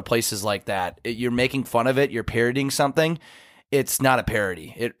 if you go to places like that, you're making fun of it, you're parodying something. It's not a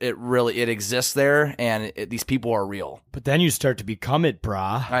parody. It really exists there, and these people are real. But then you start to become it,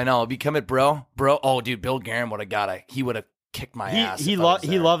 brah. I know, become it, bro. Oh, dude, Bill Guerin would have he would have kicked my ass. He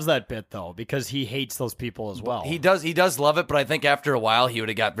loves that bit though, because he hates those people as well. He does love it, but I think after a while he would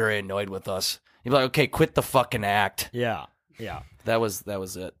have got very annoyed with us. He'd be like, okay, quit the fucking act. Yeah. Yeah. That was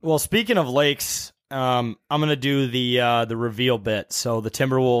it. Well, speaking of lakes, I'm gonna do the reveal bit. So the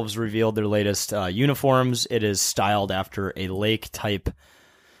Timberwolves revealed their latest uniforms. It is styled after a lake type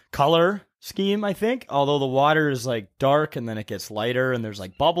color scheme, I think. Although the water is like dark and then it gets lighter and there's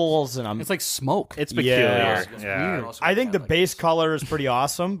like bubbles and it's like smoke. It's peculiar. Yeah. I think the base color is pretty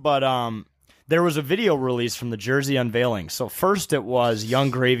awesome, but there was a video released from the jersey unveiling. So first it was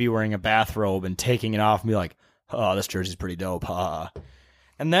Young Gravy wearing a bathrobe and taking it off and be like, "Oh, this jersey's pretty dope."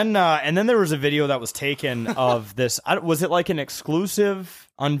 And then there was a video that was taken of this. Was it like an exclusive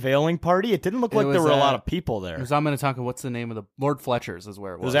unveiling party? It didn't look like there were a lot of people there. It was, I'm going to talk about what's the name of the Lord Fletcher's is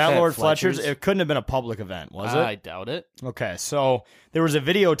where it was. Was that Lord Fletcher's? It couldn't have been a public event, was it? I doubt it. Okay, so there was a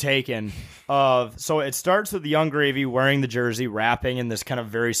video taken of. So it starts with the Young Gravy wearing the jersey, rapping in this kind of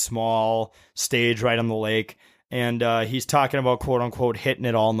very small stage right on the lake. And he's talking about, quote unquote, hitting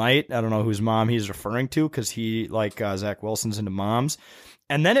it all night. I don't know whose mom he's referring to because he, like Zach Wilson's into moms.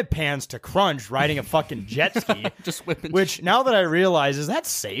 And then it pans to Crunch riding a fucking jet ski. Just whipping. Which, now that I realize, is that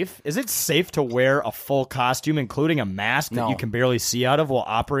safe? Is it safe to wear a full costume, including a mask that you can barely see out of while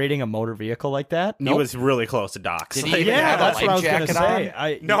operating a motor vehicle like that? He was really close to Doc's. Did he even have that's a what I was life going to jacket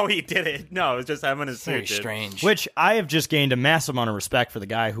say. No, he didn't. No, it was just him in his Very suit. strange. Which I have just gained a massive amount of respect for the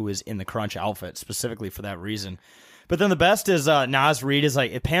guy who is in the Crunch outfit, specifically for that reason. But then the best is Nas Reed is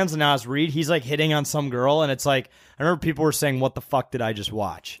like, it pans to Nas Reed. He's like hitting on some girl, and it's like, I remember people were saying, "What the fuck did I just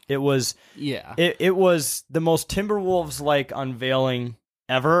watch?" It was, it was the most Timberwolves like unveiling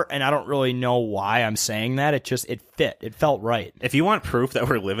ever, and I don't really know why I'm saying that. It fit. It felt right. If you want proof that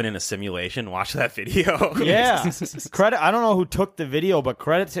we're living in a simulation, watch that video. Yeah. Credit. I don't know who took the video, but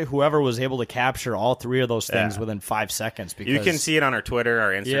credit to whoever was able to capture all three of those things within 5 seconds. Because you can see it on our Twitter,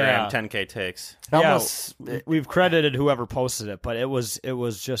 our Instagram, 10K takes. We've credited whoever posted it, but it was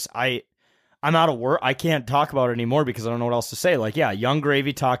just I'm out of work. I can't talk about it anymore because I don't know what else to say. Like, yeah, Young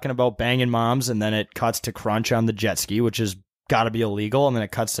Gravy talking about banging moms, and then it cuts to Crunch on the jet ski, which is got to be illegal, and then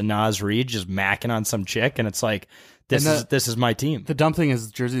it cuts to Nas Reed just macking on some chick, and it's like, this is my team. The dumb thing is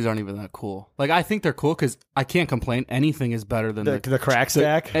jerseys aren't even that cool. Like, I think they're cool because I can't complain. Anything is better than the crack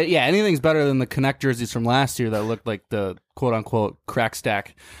stack. Anything's better than the Connect jerseys from last year that looked like the quote unquote crack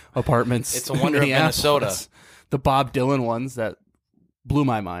stack apartments. It's a wonder of Minnesota. The Bob Dylan ones that blew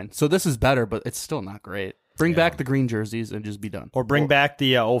my mind. So this is better, but it's still not great. Bring back the green jerseys and just be done. Or bring back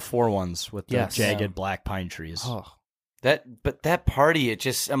the 04 ones with the jagged black pine trees. Oh. That party,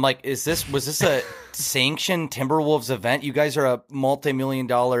 I'm like, was this a sanctioned Timberwolves event? You guys are a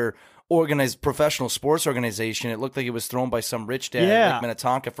multi-million-dollar organized professional sports organization. It looked like it was thrown by some rich dad like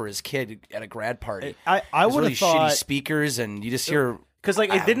Minnetonka for his kid at a grad party. I would really have thought shitty speakers, and you just hear. Because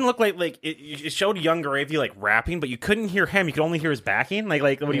it didn't look like it showed Young Gravy like rapping, but you couldn't hear him. You could only hear his backing, like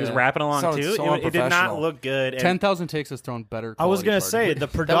when he was rapping along too. It did not look good. 10,000 Takes has thrown better. I was gonna say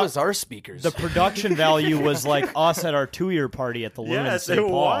that was our speakers. The production value was like us at our 2-year party at the Loon in St. Paul.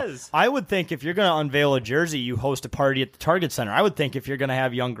 Was. I would think if you're gonna unveil a jersey, you host a party at the Target Center. I would think if you're gonna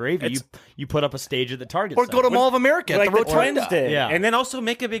have Young Gravy, you put up a stage at the Target Center. Or go to Mall of America like at the Twins Rotunda. did. Yeah. And then also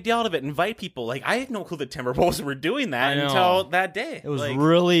make a big deal out of it. Invite people. Like, I had no clue the Timberwolves were doing that until that day. It was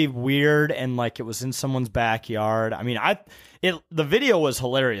really weird, and like it was in someone's backyard. I mean, the video was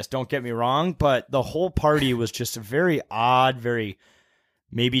hilarious, don't get me wrong, but the whole party was just very odd,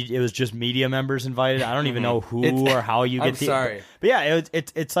 maybe it was just media members invited. I don't even know who or how you get I'm sorry. But yeah,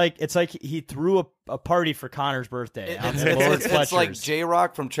 it's like he threw a party for Connor's birthday. It's like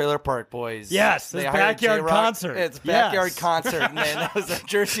J-Rock from Trailer Park Boys. Yes, this backyard concert. It's backyard concert, and then that was a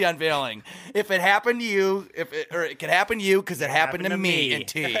jersey unveiling. If it happened to you, it could happen to you because it happened to me and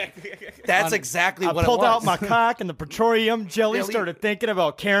T. That's exactly what it was. I pulled out my cock and the petroleum jelly, started thinking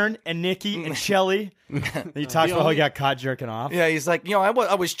about Karen and Nikki and Shelly. He talks about how he got caught jerking off. Yeah, he's like,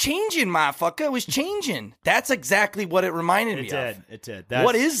 I was changing, motherfucker. I was changing. That's exactly what it reminded me of. It did.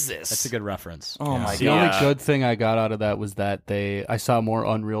 What is this? That's a good reference. Oh my god! The only good thing I got out of that was that I saw more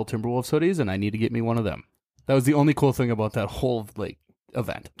Unreal Timberwolves hoodies, and I need to get me one of them. That was the only cool thing about that whole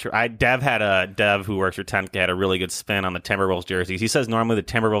event. True. Dev who works for 10K had a really good spin on the Timberwolves jerseys. He says normally the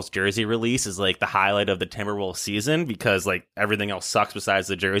Timberwolves jersey release is like the highlight of the Timberwolves season because like everything else sucks besides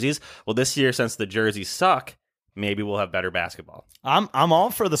the jerseys. Well, this year since the jerseys suck, maybe we'll have better basketball. I'm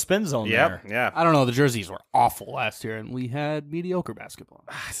all for the spin zone there. Yeah. I don't know. The jerseys were awful last year, and we had mediocre basketball.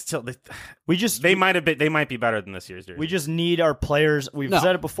 Still, they might be better than this year's jersey. We just need our players. We've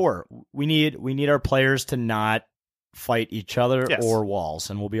said it before. We need our players to not fight each other Yes. or walls,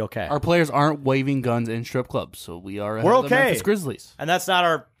 and we'll be okay. Our players aren't waving guns in strip clubs, so we are ahead We're of the okay. Memphis Grizzlies. And that's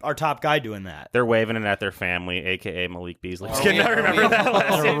not our top guy doing that. They're waving it at their family, a.k.a. Malik Beasley. Just Oh, kidding, yeah. I remember that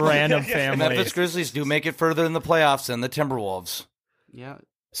last A year. random family. Memphis Grizzlies do make it further in the playoffs than the Timberwolves. Yeah.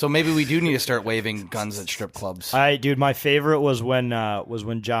 So maybe we do need to start waving guns at strip clubs. Dude, my favorite was when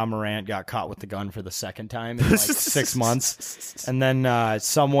Ja Morant got caught with the gun for the second time in like 6 months, and then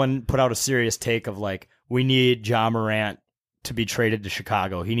someone put out a serious take of like, we need Ja Morant to be traded to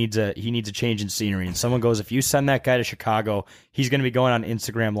Chicago. He needs a change in scenery. And someone goes, if you send that guy to Chicago, he's going to be going on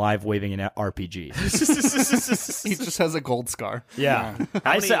Instagram Live waving an RPG. He just has a gold scar. Yeah,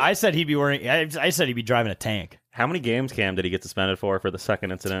 I said he'd be wearing. I said he'd be driving a tank. How many games, Cam, did he get suspended for the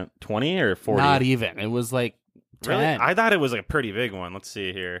second incident? 20 or 40? Not even. It was like 10. Really? I thought it was like a pretty big one. Let's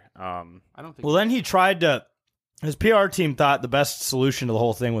see here. I don't think. Well, then he tried to. His PR team thought the best solution to the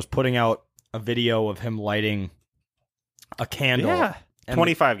whole thing was putting out a video of him lighting a candle. Yeah. And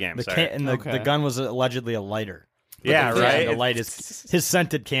 25 games. the gun was allegedly a lighter. Yeah, right. To light his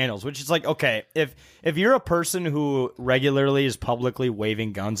scented candles, which is like, okay, if you're a person who regularly is publicly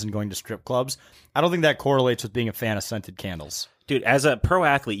waving guns and going to strip clubs, I don't think that correlates with being a fan of scented candles. Dude, as a pro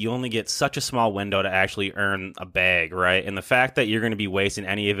athlete, you only get such a small window to actually earn a bag, right? And the fact that you're going to be wasting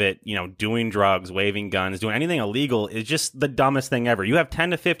any of it, doing drugs, waving guns, doing anything illegal is just the dumbest thing ever. You have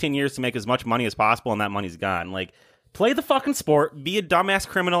 10 to 15 years to make as much money as possible, and that money's gone. Like, play the fucking sport, be a dumbass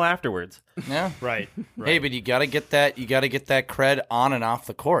criminal afterwards. Yeah, right. Hey, but you gotta get that. You gotta get that cred on and off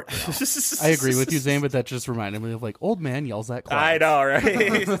the court. I agree with you, Zane, but that just reminded me of like old man yells at clouds. I know,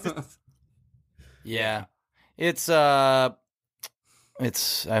 right? Yeah,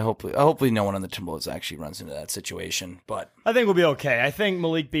 hopefully no one on the Timberwolves actually runs into that situation. But I think we'll be okay. I think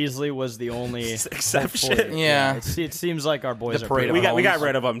Malik Beasley was the only exception. Yeah. It seems like our boys The are parade pretty, of we got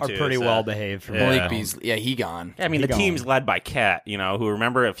rid of him are too. pretty so. well behaved. From Malik Beasley, he gone. Yeah, I mean, the team's led by Cat, who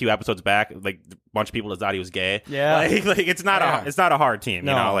remember a few episodes back, like a bunch of people just thought he was gay. Yeah, like it's not a hard team.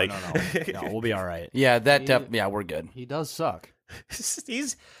 No, like no, we'll be all right. Yeah, we're good. He does suck.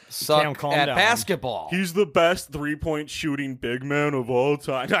 He's Suck calm at down. basketball. He's the best 3-point shooting big man of all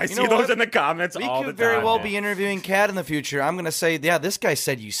time. I see those what? in the comments We all the could time. very well man. be interviewing Cat in the future. I'm going to say, yeah, this guy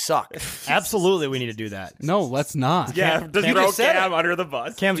said you suck. Absolutely, we need to do that. No, let's not. Yeah, does You throw just said Cam it. under the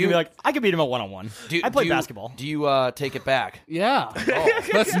bus. Cam's gonna be like, I could beat him at 1-on-1. I play basketball. Do you take it back? Yeah.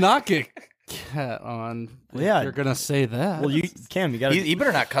 Let's not get Cat on. Yeah. You're gonna say that. Well, Cam, you gotta. You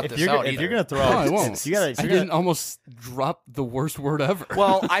better not cut if this you're, out if either. you're gonna throw, No, I won't. You gotta. I didn't almost drop the worst word ever.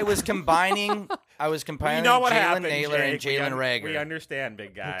 Well, I was combining You know what Jalen happened, Naylor and Jake. Jalen We Rager. understand,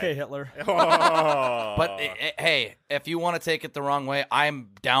 big guy. Okay, Hitler. Oh. But hey, if you want to take it the wrong way, I'm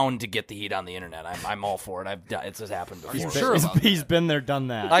down to get the heat on the internet. I'm all for it. It's just happened before. He's been there, done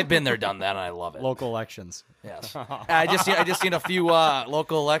that. I've been there, done that, and I love it. Local elections. Yes. I just need a few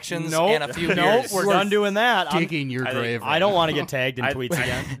local elections and a few Nope, beers. we're done doing that. Digging your grave. I don't want to get tagged in tweets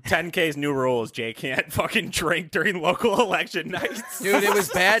again. 10K's new rule is Jay can't fucking drink during local election nights. Dude, it was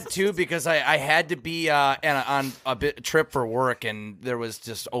bad too because I had to be on a trip for work and there was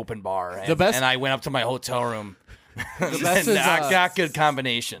just open bar. And, and I went up to my hotel room. The best is not good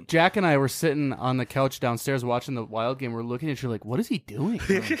combination. Jack and I were sitting on the couch downstairs watching the Wild game. We're looking at you like, what is he doing?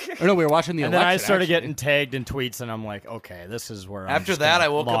 Or no, we were watching the And election. then I started actually. getting tagged in tweets, and I'm like, okay, this is where. After that, I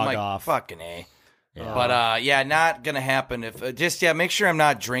woke up like, off. fucking A. Yeah. But not gonna happen. If make sure I'm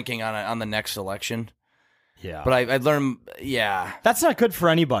not drinking on the next election. Yeah. But I learned, that's not good for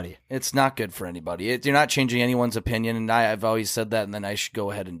anybody. It's not good for anybody. You're not changing anyone's opinion, and I've always said that, and then I should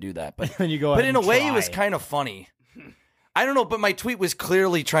go ahead and do that. But then you go. But ahead in a and way, try. it was kind of funny. I don't know, but my tweet was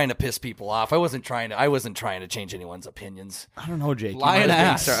clearly trying to piss people off. I wasn't trying to change anyone's opinions. I don't know, Jake. Lion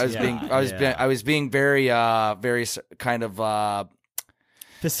ass. I was being very kind of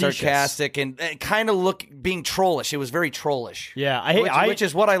facetious. sarcastic and kind of being trollish. It was very trollish. Yeah, which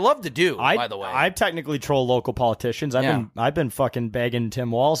is what I love to do. By the way, I technically troll local politicians. I've been fucking begging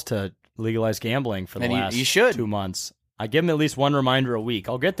Tim Walz to legalize gambling for the last you should. 2 months. I give him at least one reminder a week.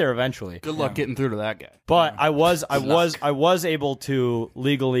 I'll get there eventually. Good luck getting through to that guy. But I was able to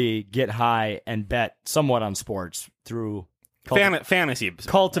legally get high and bet somewhat on sports through fantasy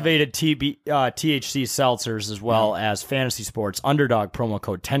cultivated THC seltzers as well as fantasy sports. Underdog promo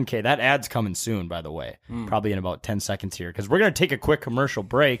code 10K. That ad's coming soon, by the way. Probably in about 10 seconds here because we're going to take a quick commercial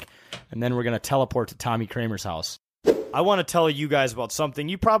break and then we're going to teleport to Tommy Kramer's house. I want to tell you guys about something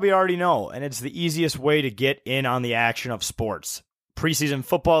you probably already know, and it's the easiest way to get in on the action of sports. Preseason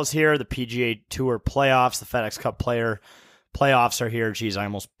football is here, the PGA Tour playoffs, the FedEx Cup playoffs are here. Jeez, I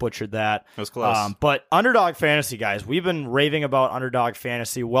almost butchered that. That was close. But Underdog Fantasy, guys, we've been raving about Underdog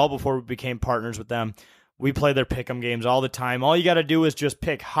Fantasy well before we became partners with them. We play their pick'em games all the time. All you got to do is just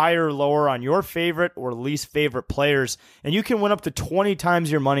pick higher or lower on your favorite or least favorite players, and you can win up to 20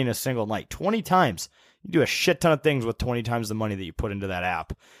 times your money in a single night. 20 times. You do a shit ton of things with 20 times the money that you put into that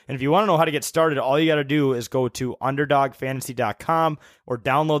app. And if you want to know how to get started, all you got to do is go to underdogfantasy.com or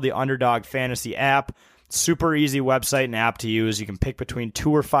download the Underdog Fantasy app. Super easy website and app to use. You can pick between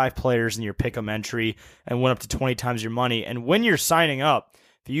 2 or 5 players in your pick'em entry and win up to 20 times your money. And when you're signing up,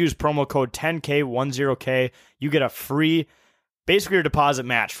 if you use promo code 10K10K, you get a free, basically your deposit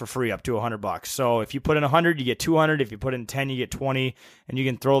match for free up to $100. So if you put in 100, you get 200. If you put in 10, you get 20, and you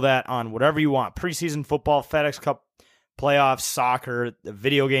can throw that on whatever you want. Preseason football, FedEx Cup playoffs, soccer, the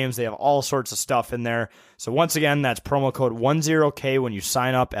video games, they have all sorts of stuff in there. So once again, that's promo code 10K when you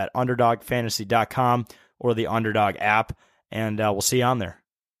sign up at underdogfantasy.com or the Underdog app, and we'll see you on there.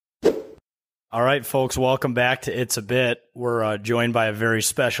 All right, folks, welcome back to It's a Bit. We're joined by a very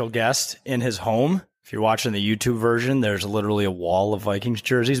special guest in his home. If you're watching the YouTube version, there's literally a wall of Vikings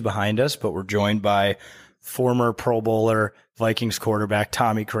jerseys behind us, but we're joined by former Pro Bowler Vikings quarterback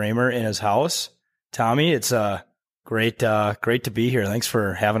Tommy Kramer in his house. Tommy, it's great to be here. Thanks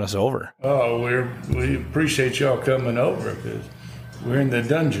for having us over. Oh, we appreciate y'all coming over because we're in the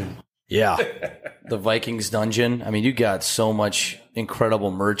dungeon. Yeah. The Vikings dungeon. I mean, you got so much incredible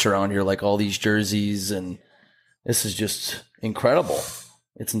merch around here, like all these jerseys, and this is just incredible.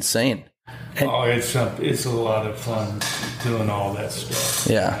 It's insane. Oh, it's a lot of fun doing all that stuff.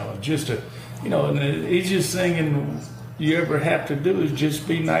 Yeah. And the easiest thing you ever have to do is just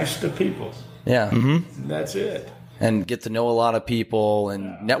be nice to people. Yeah. Mm-hmm. That's it. And get to know a lot of people,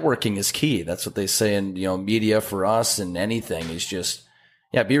 and networking is key. That's what they say in, media for us, and anything is just,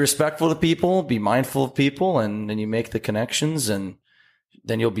 be respectful to people, be mindful of people, and then you make the connections, and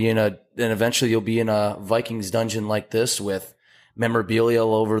then eventually you'll be in a Vikings dungeon like this with memorabilia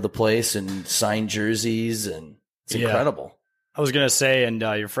all over the place and signed jerseys, and it's incredible. I was going to say, and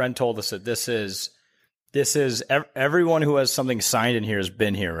your friend told us that this is everyone who has something signed in here has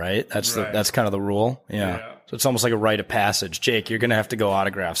been here, right? That's kind of the rule. Yeah. So it's almost like a rite of passage. Jake, you're going to have to go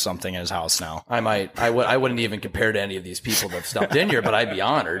autograph something in his house now. I might. I wouldn't even compare to any of these people that have stopped in here, but I'd be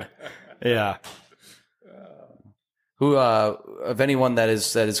honored. Yeah. Who of anyone that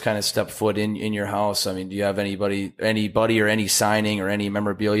is kind of stepped foot in your house? I mean, do you have anybody or any signing or any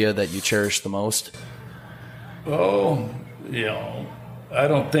memorabilia that you cherish the most? Oh, I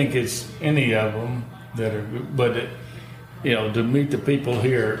don't think it's any of them that are, but to meet the people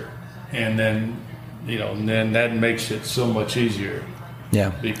here, and then that makes it so much easier. Yeah,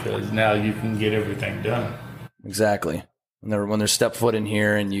 because now you can get everything done. Exactly. When they're step foot in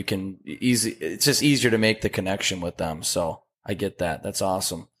here, and it's just easier to make the connection with them. So I get that. That's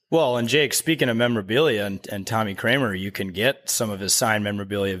awesome. Well, and Jake, speaking of memorabilia and Tommy Kramer, you can get some of his signed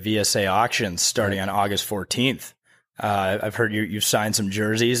memorabilia at VSA auctions starting on August 14th. I've heard you've signed some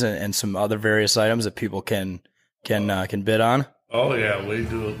jerseys and some other various items that people can bid on. Oh yeah, we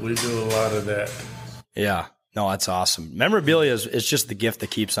do a lot of that. Yeah. No, that's awesome. Memorabilia is just the gift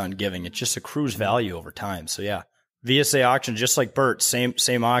that keeps on giving. It just accrues value over time. So yeah. VSA auction, just like Bert,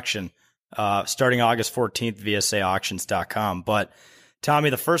 same auction, starting August 14th, VSAauctions.com. But Tommy,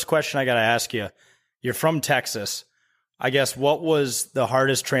 the first question I got to ask you, you're from Texas. I guess what was the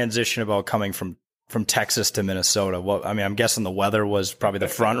hardest transition about coming from Texas to Minnesota? I'm guessing the weather was probably the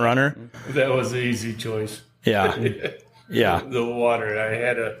front runner. That was the easy choice. Yeah. Yeah. The water. I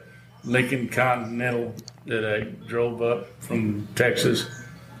had a Lincoln Continental that I drove up from Texas,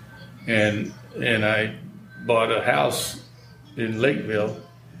 and I bought a house in Lakeville,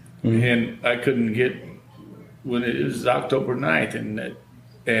 and I couldn't get, when it was October 9th,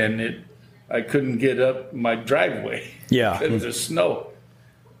 I couldn't get up my driveway. Yeah. Because of the snow.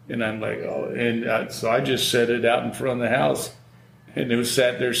 And I'm like, so I just set it out in front of the house, and it was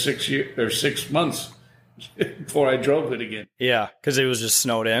sat there 6 months before I drove it again. Yeah, because it was just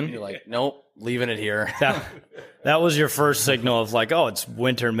snowed in. You're like, nope, leaving it here. That was your first signal of like, oh, it's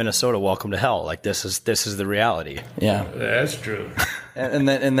winter in Minnesota. Welcome to hell. Like this is the reality. Yeah, that's true. and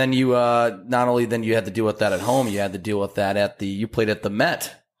then you not only then you had to deal with that at home, you had to deal with that you played at the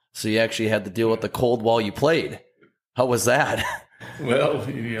Met, so you actually had to deal with the cold while you played. How was that? Well,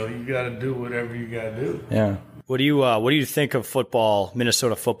 you got to do whatever you got to do. Yeah. What do you think of football,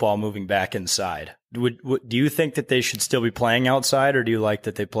 Minnesota football moving back inside? Do you think that they should still be playing outside, or do you like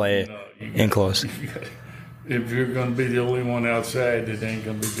that they play in close? If you're going to be the only one outside, it ain't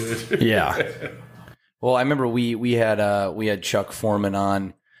going to be good. Yeah. Well, I remember we had Chuck Foreman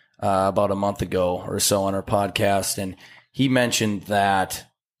on about a month ago or so on our podcast, and he mentioned that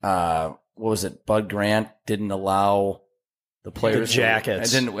what was it? Bud Grant didn't allow The players, the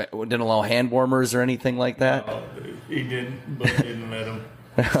jackets. And didn't allow hand warmers or anything like that. He didn't. Bud didn't let him.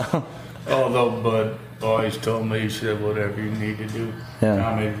 Although Bud always told me, he said, whatever you need to do,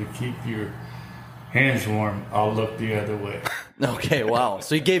 Tommy, to keep your hands warm, I'll look the other way. Okay, wow.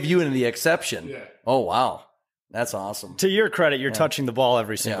 So he gave you the exception. Yeah. Oh, wow. That's awesome. To your credit, you're touching the ball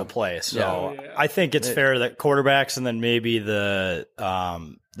every single play. So I think it's fair that quarterbacks and then maybe the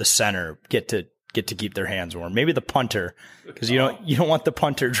center get to keep their hands warm. Maybe the punter, because you don't want the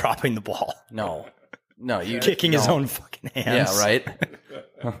punter dropping the ball. No, kicking his own fucking hands. Yeah, right.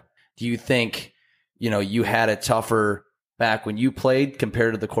 Do you think you had it tougher back when you played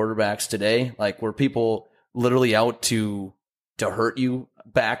compared to the quarterbacks today? Like, were people literally out to hurt you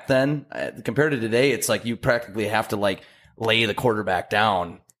back then? Compared to today, it's like you practically have to like lay the quarterback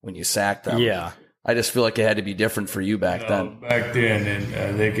down when you sack them. Yeah. I just feel like it had to be different for you back then. Back then,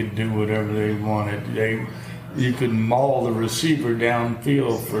 and they could do whatever they wanted. You could maul the receiver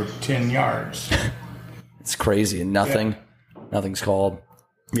downfield for 10 yards. It's crazy, and nothing's called.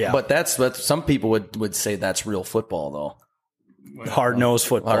 Yeah, but that's some people would say that's real football, though. Hard-nosed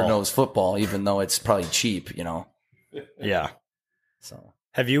football, even though it's probably cheap, Yeah. So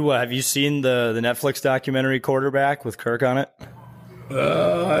have you seen the Netflix documentary Quarterback with Kirk on it?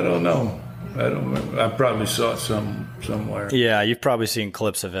 I don't know. I don't remember. I probably saw it somewhere. Yeah, you've probably seen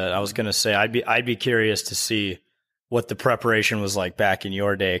clips of it. I was going to say I'd be curious to see what the preparation was like back in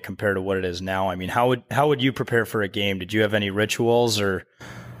your day compared to what it is now. I mean, how would you prepare for a game? Did you have any rituals or?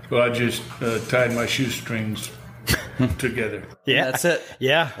 Well, I just tied my shoestrings together. Yeah, that's it.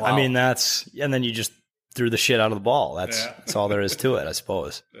 Yeah, wow. I mean and then you just threw the shit out of the ball. That's all there is to it, I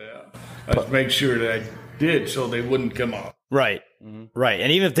suppose. Yeah, I'd make sure that I did so they wouldn't come off. Right. Mm-hmm. Right.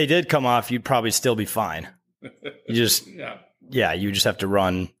 And even if they did come off, you'd probably still be fine. You just, you just have to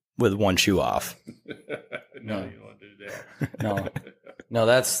run with one shoe off. No, you don't want to do that. No,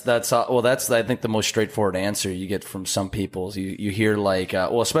 that's I think the most straightforward answer you get from some people is you hear like,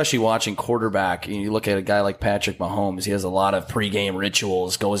 especially watching quarterback, and you look at a guy like Patrick Mahomes, he has a lot of pregame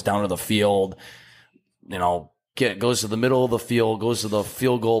rituals, goes down to the field, goes to the middle of the field, goes to the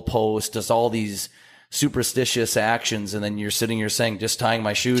field goal post, does all these superstitious actions, and then you're sitting here saying, just tying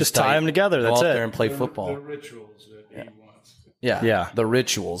my shoes, just tie them together. That's go out it. there and play football. The rituals that he wants. Yeah, the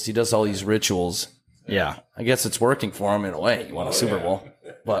rituals. He does all these rituals. Yeah, I guess it's working for him in a way. You won a Super Bowl,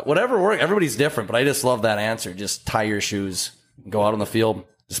 but whatever works. Everybody's different, but I just love that answer. Just tie your shoes, go out on the field,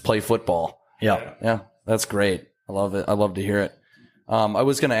 just play football. Yeah, that's great. I love it. I love to hear it. I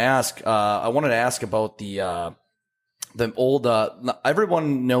was going to ask. I wanted to ask about the old,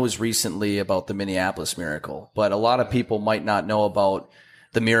 everyone knows recently about the Minneapolis Miracle, but a lot of people might not know about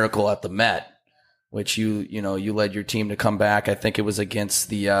the Miracle at the Met, which you led your team to come back. I think it was against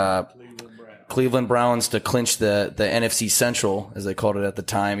the Cleveland Browns to clinch the NFC Central, as they called it at the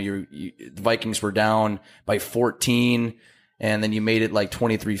time. The Vikings were down by 14, and then you made it like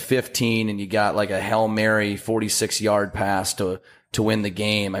 23-15, and you got like a Hail Mary 46-yard pass to win the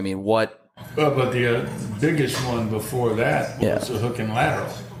game. I mean, what? But the biggest one before that was a hook and lateral.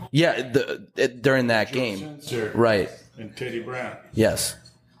 Yeah, during that game. Sensor right. And Teddy Brown. Yes.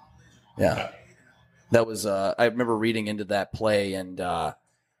 Yeah. That was, I remember reading into that play, and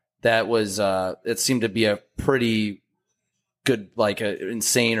that was, it seemed to be a pretty good, like an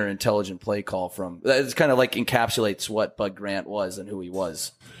insane or intelligent play call from, it's kind of like encapsulates what Bud Grant was and who he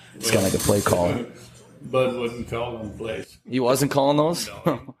was. It's kind of like a play call. Bud wasn't calling plays. He wasn't calling those?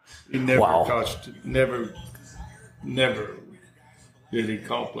 No, he never Wow. coached, never did he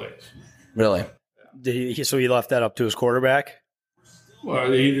call plays. Really? So he left that up to his quarterback?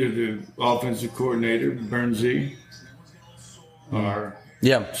 Well, either the offensive coordinator, Bernsey, or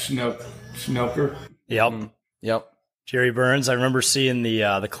Snooker. Yep. Yep. Jerry Burns. I remember seeing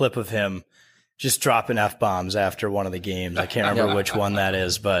the clip of him just dropping F-bombs after one of the games. I can't remember which one that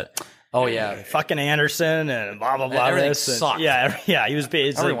is, but... Oh, yeah. Fucking Anderson and blah, blah, blah. Everything this and, sucked. Yeah, he was...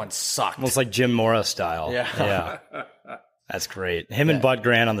 Everyone sucked. Almost like Jim Mora style. Yeah. That's great. Him and Bud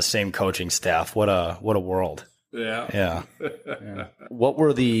Grant on the same coaching staff. What a world. Yeah. What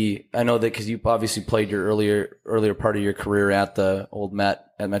were I know that because you obviously played your earlier part of your career at the old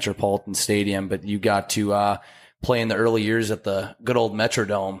Met at Metropolitan Stadium, but you got to play in the early years at the good old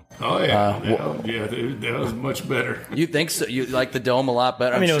Metrodome. Oh, yeah. That was much better. You think so? You like the Dome a lot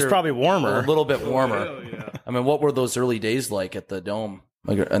better? I mean, it was probably warmer. A little bit warmer. Oh, yeah. I mean, what were those early days like at the Dome,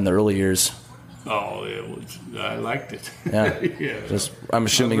 like in the early years? Oh, I liked it. Yeah. I'm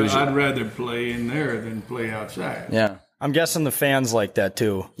assuming I'd rather play in there than play outside. Yeah. I'm guessing the fans like that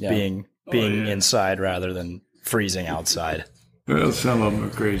too, being inside rather than freezing outside. Well, some of them are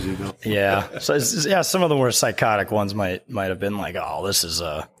crazy though. Yeah. So some of the more psychotic ones might have been like, oh, this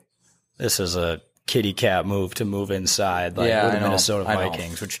is a kitty cat move to move inside, like Yeah, with I the know. Minnesota I know.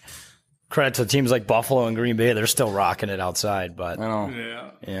 Vikings, which credit to teams like Buffalo and Green Bay, they're still rocking it outside. But I know.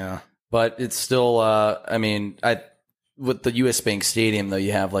 Yeah. yeah, But it's still, I mean, with the U.S. Bank Stadium though,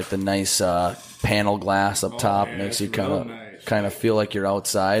 you have like the nice panel glass up top, yeah, makes you it's real nice. kind of feel like you're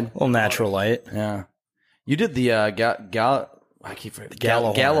outside. a little natural light. Yeah, you did the I keep forgetting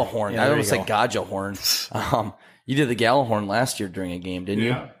Gallahorn. Gallahorn. Yeah, I there almost you said Gajahorn. You did the Gallahorn last year during a game, didn't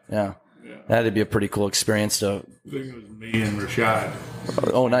Yeah. you? Yeah. That'd be a pretty cool experience to. I think it was me and Rashad.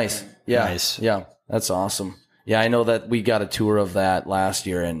 Oh, nice. Yeah. Nice. Yeah. That's awesome. Yeah, I know that we got a tour of that last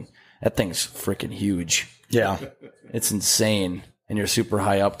year, and that thing's freaking huge. Yeah. It's insane, and you're super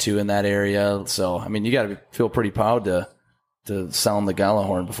high up too in that area. So, I mean, you got to feel pretty proud to sound the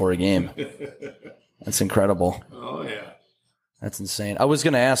Gallahorn before a game. That's incredible. Oh yeah. That's insane. I was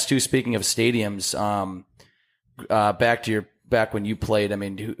going to ask too. Speaking of stadiums, back when you played. I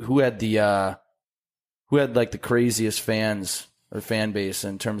mean, who had like the craziest fans or fan base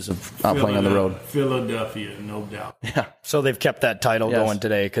in terms of playing on the road? Philadelphia, no doubt. Yeah. So they've kept that title Yes. going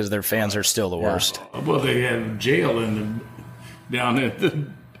today because their fans are still the worst. Well, they had jail down at the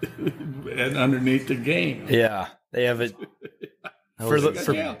and underneath the game. Yeah, they have it.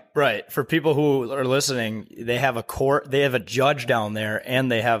 For people who are listening, they have a court, they have a judge down there,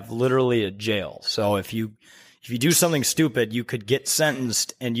 and they have literally a jail. So if you do something stupid, you could get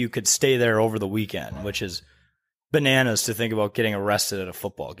sentenced and you could stay there over the weekend, which is bananas to think about getting arrested at a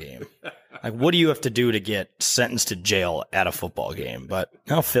football game. Like, what do you have to do to get sentenced to jail at a football game? But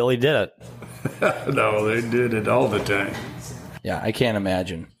no, Philly did it. No, they did it all the time. Yeah, I can't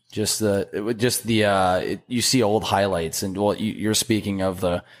imagine. You see old highlights, and well, you're speaking of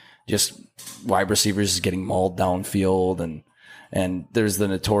the just wide receivers getting mauled downfield, and there's the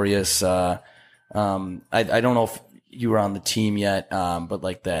notorious. I don't know if you were on the team yet, but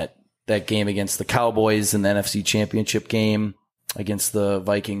like that game against the Cowboys in the NFC Championship game against the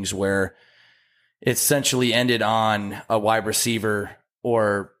Vikings, where it essentially ended on a wide receiver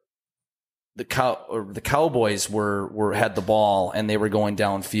or the Cowboys had the ball and they were going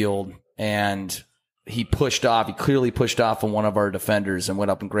downfield, and he clearly pushed off on one of our defenders and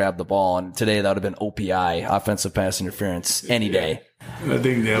went up and grabbed the ball. And today that would have been OPI, offensive pass interference, any day. I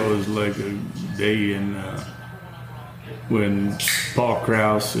think that was like a day in when Paul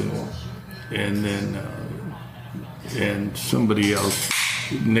Krause and somebody else,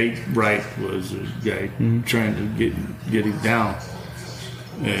 Nate Wright was a guy trying to get him down.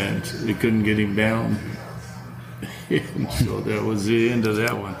 And they couldn't get him down. And so that was the end of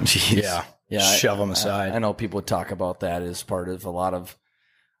that one. Jeez. Yeah. Shove him aside. I know people would talk about that as part of a lot of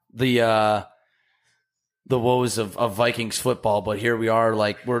the woes of Vikings football, but here we are,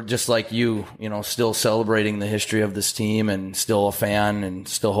 like, we're just like you, still celebrating the history of this team and still a fan and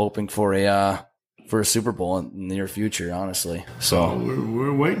still hoping for a Super Bowl in the near future, honestly. So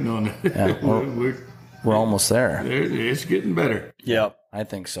we're waiting on it. Yeah, we're almost there. It's getting better. Yep. I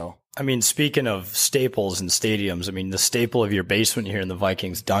think so. I mean, speaking of staples and stadiums, I mean, the staple of your basement here in the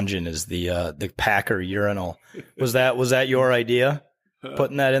Vikings dungeon is the Packer urinal. Was that your idea,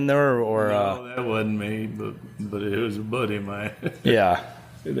 putting that in there, or? No, that wasn't me, but it was a buddy of mine. Yeah.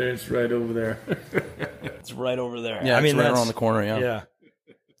 It's right over there. It's right over there. Yeah, I mean, it's right around the corner. Yeah. Yeah.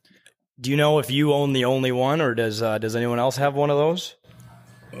 Do you know if you own the only one, or does anyone else have one of those?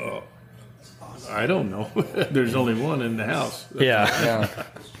 I don't know. There's only one in the house. Yeah.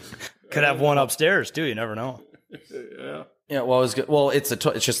 Could have one upstairs too. You never know. Yeah. Yeah. Well, it's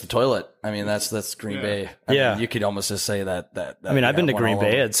just the toilet. I mean, that's Green Bay. I mean, you could almost just say that. I mean, I've been to Green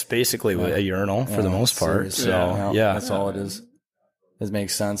Bay. It's basically a urinal for the most part. So yeah, that's all it is. It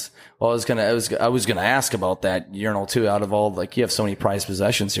makes sense. Well, I was gonna ask about that urinal too. Out of all, like, you have so many prized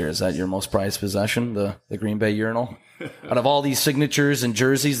possessions here. Is that your most prized possession, the Green Bay urinal? Out of all these signatures and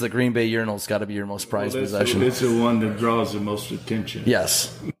jerseys, the Green Bay urinal's got to be your most prized possession. It's the one that draws the most attention.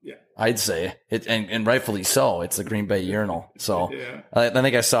 Yes, yeah. I'd say it, and rightfully so. It's the Green Bay urinal. So I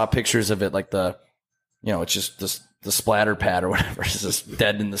think I saw pictures of it, like it's just the splatter pad or whatever is just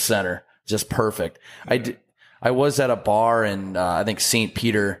dead in the center, just perfect. I was at a bar in, I think, St.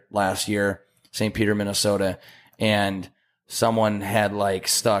 Peter last year, St. Peter, Minnesota, and someone had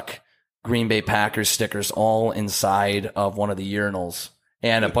stuck Green Bay Packers stickers all inside of one of the urinals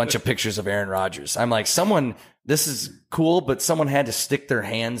and a bunch of pictures of Aaron Rodgers. I'm like, this is cool, but someone had to stick their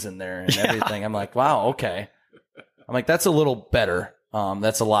hands in there and everything. I'm like, wow, okay. I'm like, that's a little better.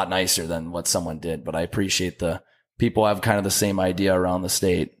 That's a lot nicer than what someone did, but I appreciate the people have kind of the same idea around the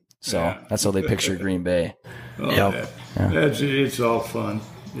state. So that's how they picture Green Bay. Oh, it's all fun,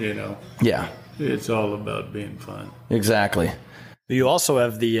 you know. Yeah. It's all about being fun. Exactly. You also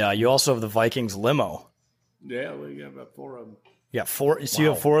have the Vikings limo. Yeah, we got about 4 of them. Yeah, 4. So you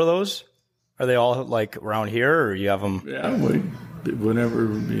have 4 of those? Are they all like around here, or you have them? Yeah, whenever,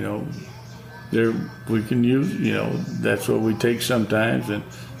 you know, we can use, you know, that's what we take sometimes. And,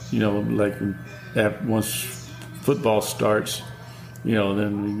 you know, like once football starts, you know,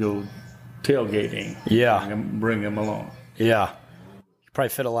 then we go tailgating. Yeah. Bring them along. Yeah. You probably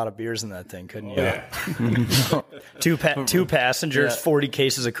fit a lot of beers in that thing, couldn't you? Yeah. two passengers, 40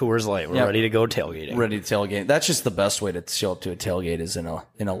 cases of Coors Light. We're ready to go tailgating. Ready to tailgate. That's just the best way to show up to a tailgate is in a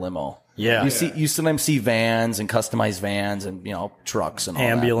limo. Yeah. You sometimes see vans and customized vans and, you know, trucks and all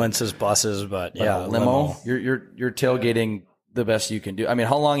ambulances, buses, but yeah, limo. You're tailgating the best you can do. I mean,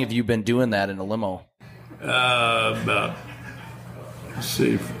 how long have you been doing that in a limo? About, let's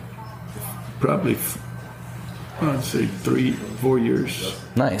see, probably, I'd say 3-4 years.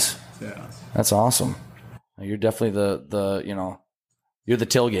 Nice. Yeah. That's awesome. You're definitely the you know, you're the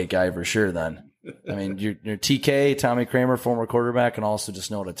tailgate guy for sure then. I mean, you're TK, Tommy Kramer, former quarterback, and also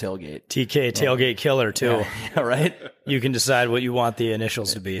just know how to tailgate. TK, tailgate killer, too. Yeah, right? You can decide what you want the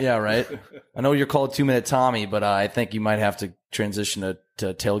initials to be. Yeah, right? I know you're called 2-Minute Tommy, but I think you might have to transition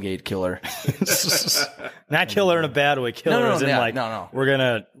to tailgate killer. Not killer in a bad way. Killer is in no. We're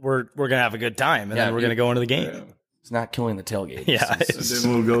gonna have a good time, and then we're gonna go into the game. Yeah. It's not killing the tailgate. Yeah.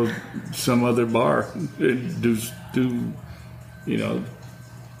 Then we'll go some other bar and do you know,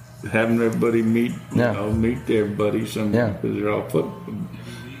 having everybody meet everybody. Because they're all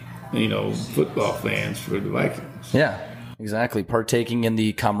football fans for the Vikings. Yeah, exactly. Partaking in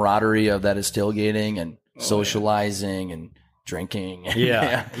the camaraderie of that is tailgating and socializing and drinking.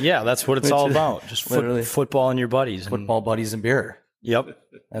 Yeah, that's what it's all about. Just football and your buddies. Football buddies and beer. Yep.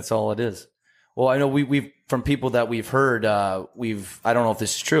 That's all it is. Well, I know we've from people that we've heard, I don't know if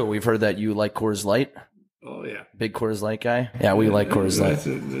this is true. We've heard that you like Coors Light. Oh, yeah. Big Coors Light guy. Yeah, we like Coors Light.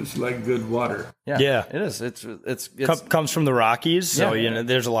 It's like good water. Yeah, it is. It's comes from the Rockies, so you know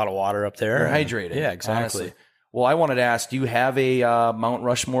there's a lot of water up there. You're hydrated. Yeah, exactly. Honestly. Well, I wanted to ask, do you have a Mount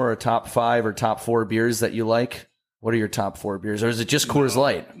Rushmore or top 5 or top 4 beers that you like? What are your top 4 beers, or is it just Coors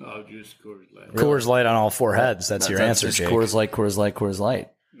Light? No, just Coors Light. Really? Coors Light on all 4 heads. That's your answer, just Jake. Coors Light, Coors Light, Coors Light.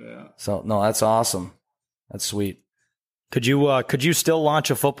 Yeah. So no, that's awesome. That's sweet. Could you still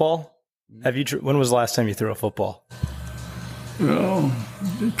launch a football? Have you? When was the last time you threw a football? Well,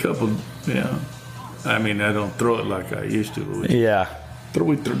 a couple. Yeah. I mean, I don't throw it like I used to. We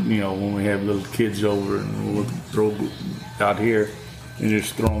when we have little kids over and we'll throw out here and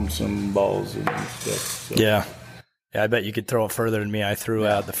just throw them some balls and stuff. So. Yeah, I bet you could throw it further than me. I threw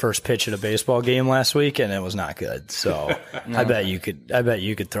out the first pitch at a baseball game last week, and it was not good. So I bet you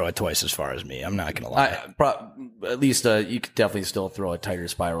could throw it twice as far as me. I'm not gonna lie. At least you could definitely still throw a tighter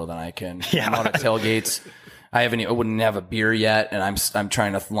spiral than I can. Yeah. I'm out at tailgates. I wouldn't have a beer yet, and I'm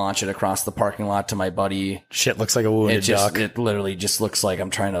trying to launch it across the parking lot to my buddy. Shit looks like a wounded duck. It literally just looks like I'm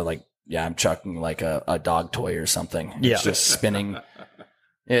trying to I'm chucking like a dog toy or something. Yeah. It's just spinning.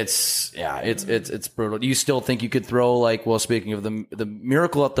 It's brutal. Do you still think you could throw speaking of the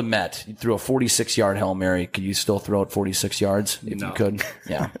miracle at the Met, you threw a 46-yard Hail Mary. Could you still throw it 46 yards if you could?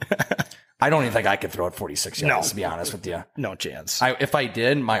 Yeah. I don't even think I could throw it 46 yards, to be honest with you. No chance. If I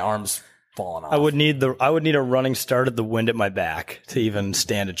did, my arm's falling off. I would need a running start at the wind at my back to even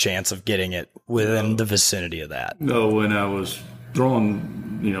stand a chance of getting it within the vicinity of that. No, when I was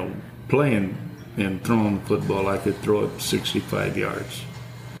throwing, playing and throwing the football, I could throw it 65 yards.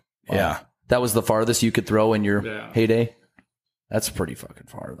 Wow. Yeah. That was the farthest you could throw in your heyday? That's pretty fucking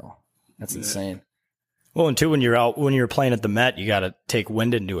far, though. That's insane. Well, and too, when you're playing at the Met, you got to take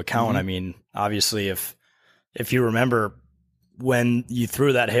wind into account. Mm-hmm. I mean, obviously, if you remember when you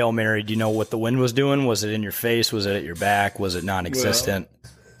threw that Hail Mary, do you know what the wind was doing? Was it in your face? Was it at your back? Was it non-existent?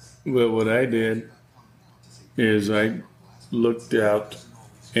 Well, what I did is I looked out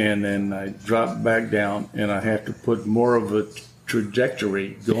and then I dropped back down, and I have to put more of a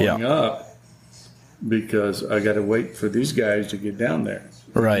trajectory going up because I got to wait for these guys to get down there.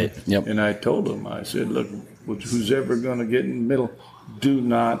 Right. Yep. And I told them, I said, look, who's ever going to get in the middle, do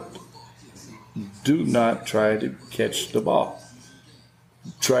not try to catch the ball.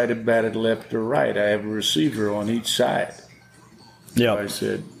 Try to bat it left or right. I have a receiver on each side. Yeah. So I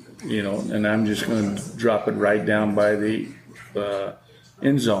said, and I'm just going to drop it right down by the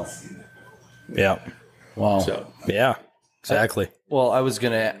end zone. Yeah. Wow. So, yeah. Exactly. Well, I was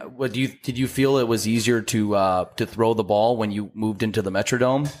gonna. Did you feel it was easier to throw the ball when you moved into the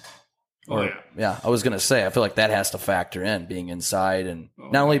Metrodome? Oh, yeah. Yeah, I was going to say, I feel like that has to factor in being inside and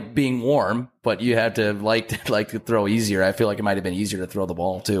not only being warm, but you have to like to throw easier. I feel like it might have been easier to throw the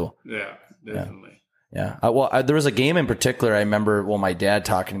ball too. Yeah, definitely. Yeah. There was a game in particular I remember, my dad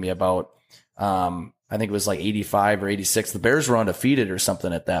talking to me about, I think it was like 85 or 86. The Bears were undefeated or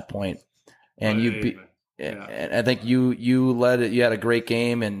something at that point. And and I think you led it. You had a great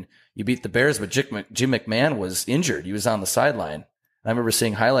game and you beat the Bears, but Jim McMahon was injured. He was on the sideline. I remember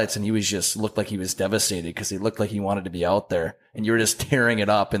seeing highlights and he was just looked like he was devastated because he looked like he wanted to be out there and you were just tearing it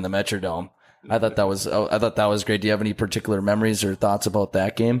up in the Metrodome. I thought that was great. Do you have any particular memories or thoughts about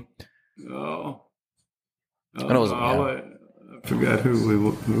that game? I forgot who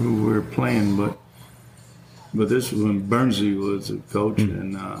we were playing, but this was when Bernsey was a coach,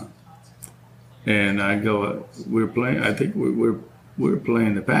 and I go, we were playing. I think we were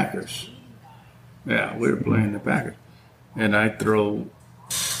playing the Packers. Yeah, we were playing the Packers, and I throw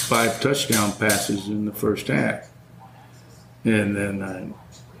 5 touchdown passes in the first half, and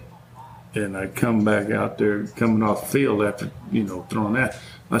then I come back out there, coming off the field after throwing that.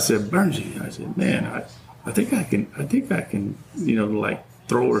 I said, Bernsey, I said, man, I think I can, like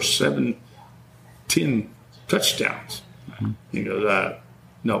throw her 7, 10 touchdowns. Mm-hmm. He goes,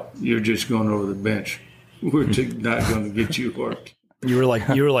 no, you're just going over the bench. We're not going to get you worked. You were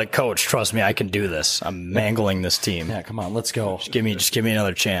like, Coach, trust me, I can do this. I'm mangling this team. Yeah, come on, let's go. Just give me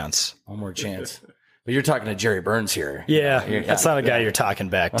another chance. One more chance. But you're talking to Jerry Burns here. Yeah, that's not a guy you're talking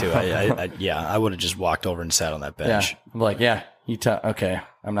back to. I would have just walked over and sat on that bench. Yeah, I'm like, okay,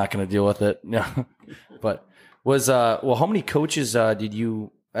 I'm not going to deal with it. No, but how many coaches did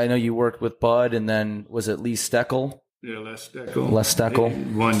you? I know you worked with Bud, and then was it Lee Steckel? Yeah, Les Steckel. Les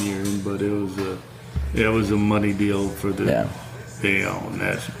Steckel. 1 year, but it was a money deal for the and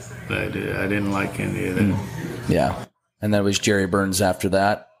I didn't like any of that. Yeah, and then it was Jerry Burns after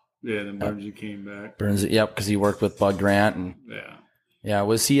that. Yeah, then Burnsy came back. Burns, because he worked with Bud Grant, and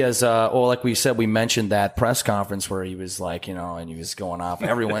was he as like we said, we mentioned that press conference where he was like, and he was going off.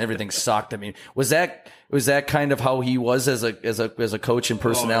 Everything sucked. I mean, was that kind of how he was as a coach and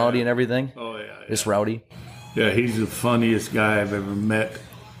personality and everything? Oh yeah, just rowdy. Yeah, he's the funniest guy I've ever met,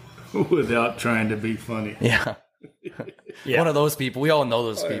 without trying to be funny. Yeah, one of those people. We all know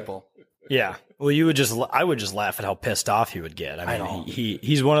those people. Yeah. Well, I would just laugh at how pissed off he would get. I mean,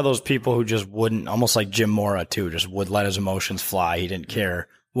 he's one of those people who just wouldn't, almost like Jim Mora too, just would let his emotions fly. He didn't care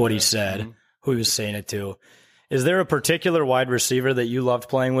what he said, who he was saying it to. Is there a particular wide receiver that you loved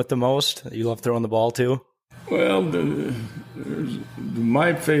playing with the most, that you loved throwing the ball to? Well,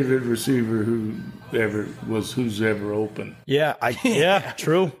 my favorite receiver who's ever open. Yeah,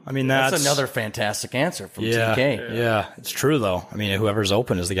 true. I mean, that's another fantastic answer from TK. Yeah, it's true though. I mean, whoever's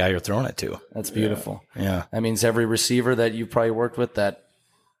open is the guy you're throwing it to. That's beautiful. Yeah. That means every receiver that you've probably worked with that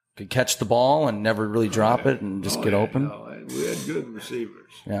could catch the ball and never really drop it and just get open. No, we had good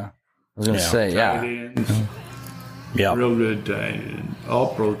receivers. Yeah. I was going to say, tight ends, real good tight ends,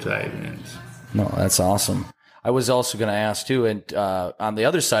 all pro tight ends. No, that's awesome. I was also going to ask too, and on the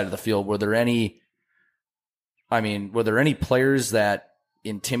other side of the field, were there any players that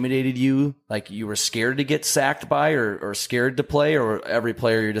intimidated you, like you were scared to get sacked by or scared to play, or every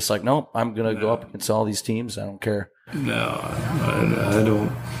player you're just like, nope, I'm going to go up against all these teams. I don't care. No, I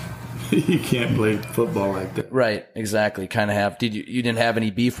don't. You can't play football like that. Right, exactly. Kind of have. You didn't have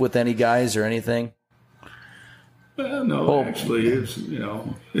any beef with any guys or anything? Well, no, actually, it's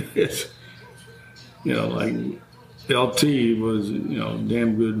like LT was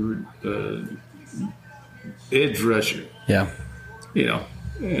damn good edge rusher. Yeah.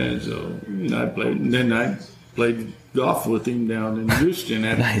 And so I played. And then I played golf with him down in Houston.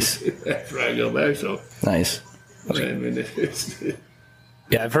 Nice. After I go back, so nice. I mean,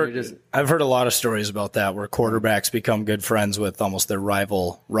 yeah, I've heard a lot of stories about that where quarterbacks become good friends with almost their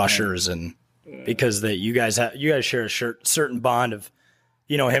rival rushers, and because you guys share a certain bond of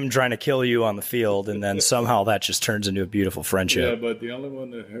him trying to kill you on the field, and then somehow that just turns into a beautiful friendship. Yeah, but the only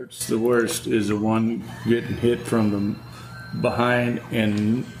one that hurts the worst is the one getting hit from the behind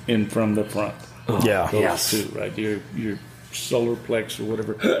and from the front. Yeah, those two, right? Your solar plex or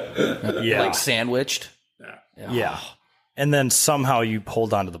whatever. Yeah, like sandwiched. Yeah. And then somehow you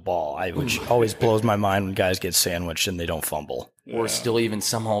hold onto the ball, which always blows my mind when guys get sandwiched and they don't fumble, or still even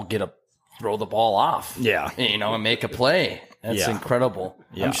somehow throw the ball off. Yeah, and make a play. That's incredible.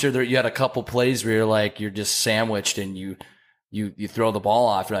 Yeah. I'm sure you had a couple plays where you're just sandwiched and you throw the ball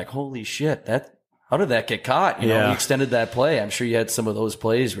off. You're like, holy shit, how did that get caught? You extended that play. I'm sure you had some of those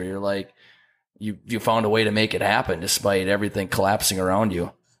plays where you're like, you found a way to make it happen despite everything collapsing around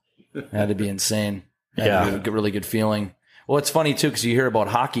you. It had to be insane. Had to be a really good feeling. Well, it's funny too because you hear about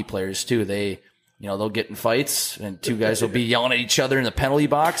hockey players too. They'll get in fights, and two guys will be yelling at each other in the penalty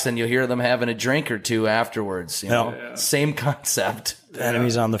box, and you'll hear them having a drink or two afterwards. Same concept.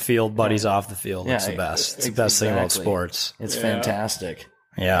 Enemies on the field, buddies off the field. It's the best. It's the best thing about sports. It's fantastic.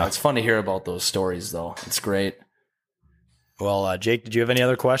 Yeah. It's fun to hear about those stories, though. It's great. Well, Jake, did you have any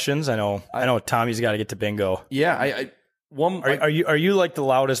other questions? I know Tommy's got to get to bingo. Yeah, Are you like the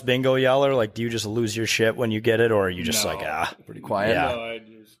loudest bingo yeller? Like, do you just lose your shit when you get it, or are you just pretty quiet? Yeah, No,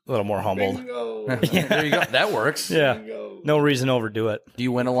 a little more humbled. There you go. That works. Yeah, no reason to overdo it. Do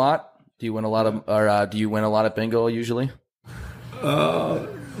you win a lot? Do you win a lot of bingo usually?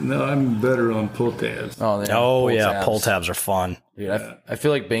 No, I'm better on pull tabs. Pull tabs are fun. Dude, I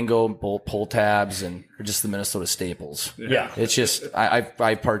feel like bingo, pull tabs, and are just the Minnesota staples. Yeah. It's just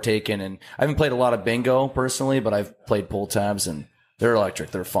I've partaken, and I haven't played a lot of bingo personally, but I've played pull tabs, and they're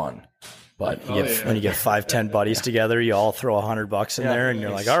electric. They're fun. But when you get 5-10 buddies together, you all throw $100 in there, and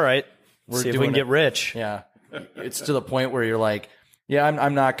you're like, all right, see if we can get rich. Yeah, it's to the point where you're like, yeah,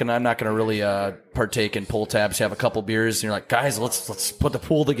 I'm not gonna really partake in pull tabs. Have a couple beers, and you're like, guys, let's put the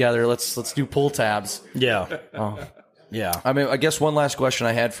pool together. Let's do pull tabs. Yeah. Yeah. I mean, I guess one last question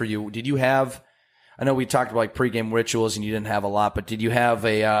I had for you. Did you have? I know we talked about like pregame rituals, and you didn't have a lot, but did you have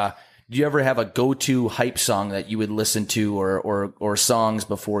a? Do you ever have a go-to hype song that you would listen to, or songs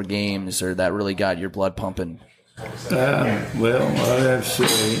before games, or that really got your blood pumping? Well, I have to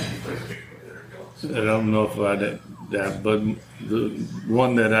say, I don't know if I did that, but the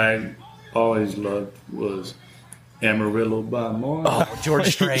one that I always loved was Amarillo by Morning. Oh,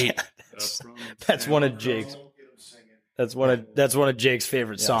 George Strait. That's one of Jake's. That's one of Jake's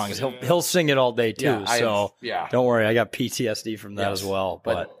favorite songs. He'll sing it all day too. Don't worry, I got PTSD from that as well.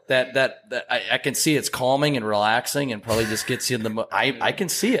 But that I can see it's calming and relaxing, and probably just gets you in the. I can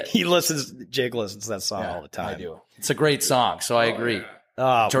see it. Jake listens to that song all the time. I do. It's a great song, so I agree.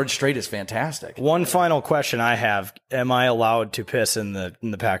 George Strait is fantastic. One final question I have: am I allowed to piss in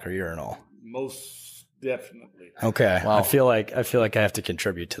the Packer urinal? Most definitely. Okay. Wow. I feel like I have to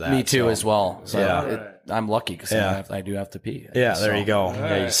contribute to that. Me too, as well. So I'm lucky because I do have to pee. Yeah, there you go.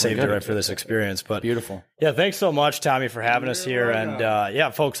 Yeah, you saved it right for this experience. But beautiful. Yeah, thanks so much, Tommy, for having us here.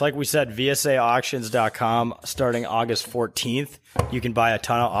 And folks, like we said, VSAauctions.com starting August 14th. You can buy a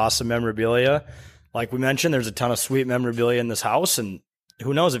ton of awesome memorabilia. Like we mentioned, there's a ton of sweet memorabilia in this house, and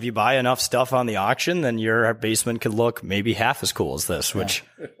who knows, if you buy enough stuff on the auction, then your basement could look maybe half as cool as this, which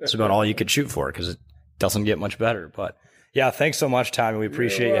is about all you could shoot for because it doesn't get much better. But yeah, thanks so much, Tommy. We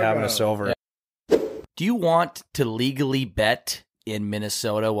appreciate you having us over. Do you want to legally bet in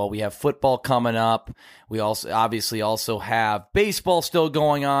Minnesota? Well, we have football coming up. We obviously also have baseball still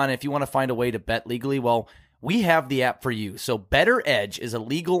going on. If you want to find a way to bet legally, well, we have the app for you. So Better Edge is a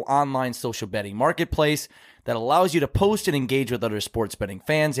legal online social betting marketplace that allows you to post and engage with other sports betting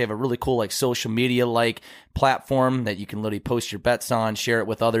fans. They have a really cool social media platform that you can literally post your bets on, share it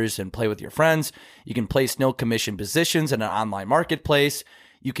with others, and play with your friends. You can place no commission positions in an online marketplace.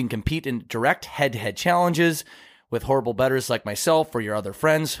 You can compete in direct head-to-head challenges with horrible bettors like myself or your other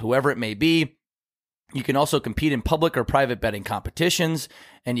friends, whoever it may be. You can also compete in public or private betting competitions,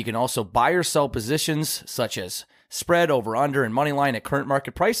 and you can also buy or sell positions such as spread, over, under, and money line at current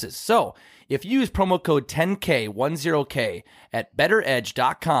market prices. So if you use promo code 10K at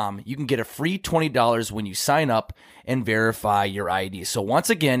betteredge.com, you can get a free $20 when you sign up and verify your ID. So once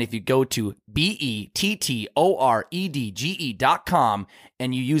again, if you go to bettoredge.com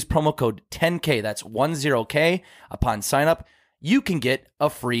and you use promo code 10K, that's 10K, upon sign up, you can get a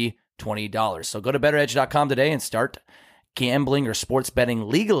free $20. So go to betteredge.com today and start gambling or sports betting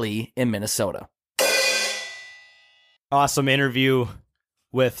legally in Minnesota. Awesome interview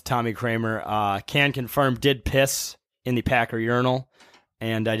with Tommy Kramer. Can confirm did piss in the Packer urinal.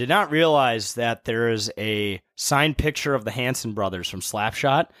 And I did not realize that there is a signed picture of the Hanson brothers from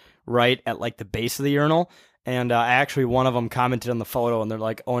Slapshot right at the base of the urinal. And actually one of them commented on the photo and they're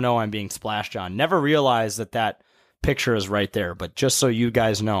like, oh no, I'm being splashed on. Never realized that picture is right there. But just so you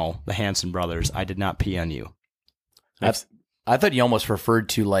guys know, the Hanson brothers, I did not pee on you. I thought you almost referred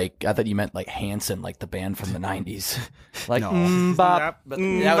to I thought you meant Hanson, the band from the 90s. No. Bop. But that would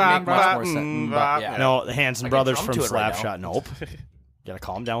make much more sense. Yeah. No, the Hanson brothers from Slapshot. Nope. Gotta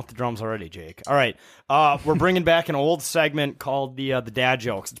calm down with the drums already, Jake. All right. We're bringing back an old segment called the dad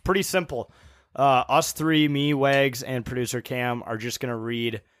jokes. It's pretty simple. Us three, me, Wags, and producer Cam are just gonna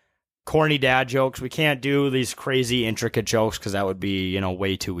read corny dad jokes. We can't do these crazy intricate jokes because that would be,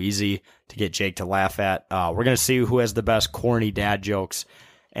 way too easy to get Jake to laugh at. We're going to see who has the best corny dad jokes.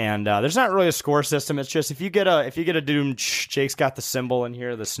 And there's not really a score system. It's just if you get a doom, Jake's got the cymbal in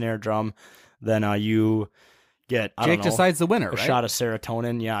here, the snare drum, then you get Jake decides the winner, a right? shot of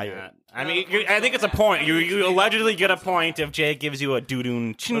serotonin. Yeah. I mean, I think it's a point. You allegedly get a point if Jake gives you a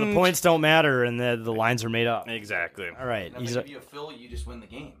doo-doo. Well, the points don't matter, and the lines are made up. Exactly. All right. If I give you a fill, you just win the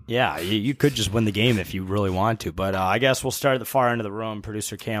game. Yeah, you could just win the game if you really want to. But I guess we'll start at the far end of the room.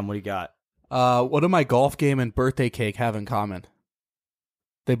 Producer Cam, what do you got? What do my golf game and birthday cake have in common?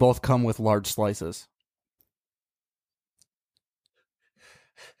 They both come with large slices.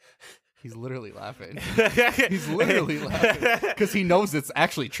 He's literally laughing. He's literally laughing because he knows it's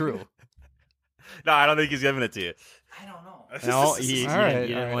actually true. No, I don't think he's giving it to you. I don't know. No, all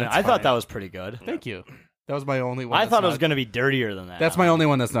right, I thought that was pretty good. Thank you. That was my only one. I thought it was going to be dirtier than that. That's my only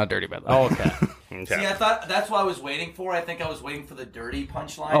one that's not dirty, by the way. Oh, okay. Okay. See, I thought that's what I was waiting for. I think I was waiting for the dirty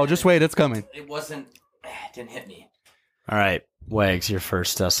punchline. Oh, just wait, it's coming. It wasn't. It didn't hit me. All right, Wags, your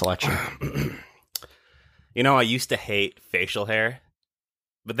first selection. You know, I used to hate facial hair,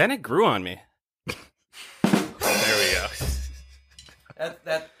 but then it grew on me. There we go.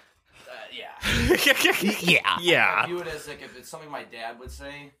 Yeah. Yeah. I view it as like if it's something my dad would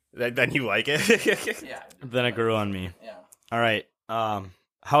say. Then you like it? Yeah. Then it grew on me. Yeah. All right.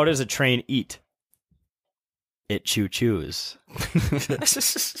 How does a train eat? It choo-choos.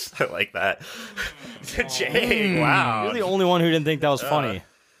 I like that. Jake, wow. You're the only one who didn't think that was funny.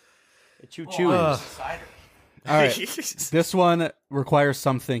 It choo-choos. All right. This one requires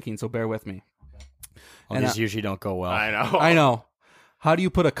some thinking, so bear with me. Well, these usually don't go well. I know. How do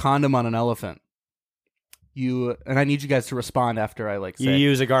you put a condom on an elephant? And I need you guys to respond after I say. You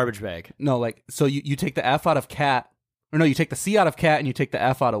use a garbage bag. No, so you take the F out of cat, or no, you take the C out of cat and you take the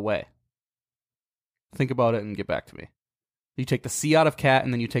F out of way. Think about it and get back to me. You take the C out of cat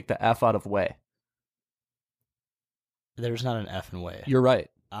and then you take the F out of way. There's not an F in way. You're right.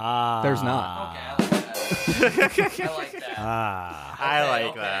 There's Okay, not. I like that. I like that. I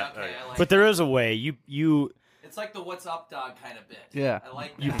like that. Okay, I like but there is a way. You It's like the "What's up, dog" kind of bit. Yeah. I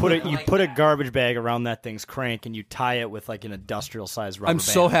like that. you put I like a that. garbage bag around that thing's crank and you tie it with like an industrial sized rubber I'm band.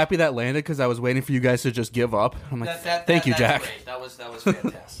 so happy that landed because I was waiting for you guys to just give up. I'm like, thank you, that's Jack. Great. That was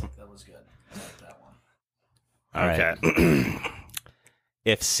fantastic. That was good. I like that one. All right. Okay.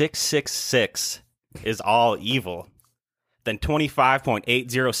 If 666 is all evil, then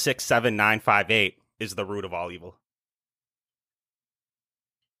 25.8067958 is the root of all evil.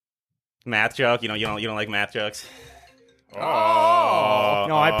 Math joke? You don't like math jokes? Oh.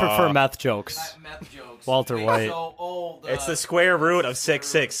 No, I prefer meth jokes. Meth jokes. Walter White. So, It's the square root of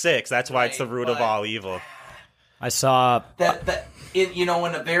 666. That's why it's the root of all evil. I saw in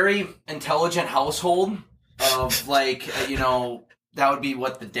a very intelligent household of that would be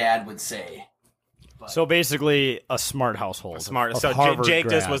what the dad would say. So basically, a smart household. So Jake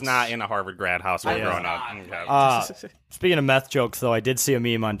just was not in a Harvard grad household growing up. Okay. Speaking of meth jokes, though, I did see a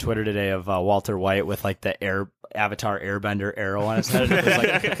meme on Twitter today of Walter White with like the Avatar Airbender arrow on his head.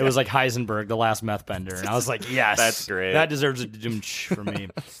 It was like Heisenberg, the last meth bender, and I was like, yes, that's great. That deserves a doomch for me.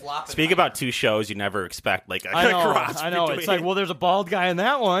 Speak about two shows you never expect. Like I know. It's like, well, there's a bald guy in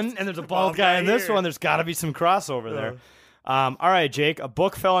that one, and there's a bald guy in this one. There's got to be some crossover there. All right, Jake. A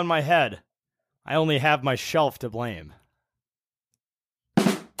book fell on my head. I only have my shelf to blame.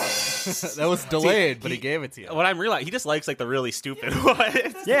 That was delayed, but he gave it to you. What I'm realizing, he just likes like the really stupid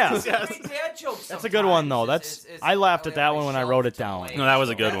ones. Yeah, dad jokes. That's a good one though. I laughed at that one when I wrote it down. No, that was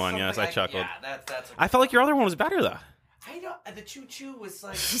a good one. Yes, I chuckled. I felt like your other one was better though. The choo-choo was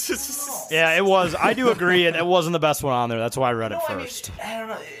like. Yeah, it was. I do agree. It wasn't the best one on there. That's why I read it first. I don't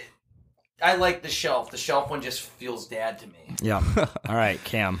know. I like the shelf. The shelf one just feels dad to me. Yeah. All right,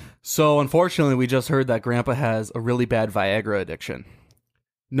 Cam. So, unfortunately, we just heard that Grandpa has a really bad Viagra addiction.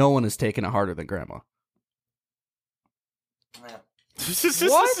 No one is taking it harder than Grandma. What?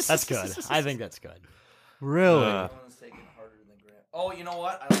 That's good. I think that's good. Really? No one's taking it harder than Grandma. Oh, you know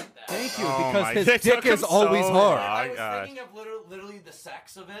what? I like that. Thank you, because his dick is always hard. I was thinking of literally the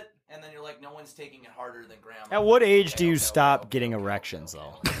sex of it, and then you're like, no one's taking it harder than Grandma. At what age do you stop getting erections,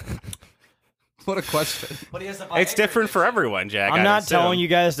 though? What a question. But he has it's different for everyone, Jack. I'm not telling you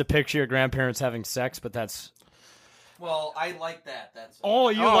guys to picture your grandparents having sex, but that's... Well, I like that. That's you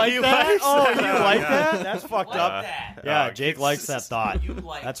like that? Oh, you like that? That's fucked up. That. Yeah, Jake likes that thought. You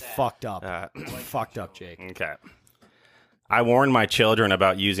like that's that. fucked up. Fucked up, Jake. Okay. I warned my children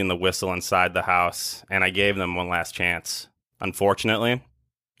about using the whistle inside the house, and I gave them one last chance. Unfortunately,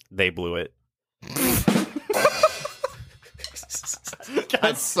 they blew it.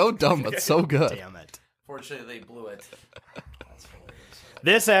 That's so dumb, but so good. Damn it. Fortunately, they blew it. That's hilarious.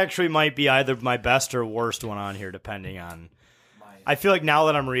 This actually might be either my best or worst one on here, depending on... I feel like now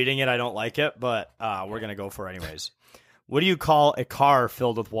that I'm reading it, I don't like it, but we're going to go for it anyways. What do you call a car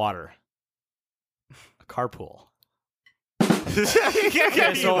filled with water? A carpool.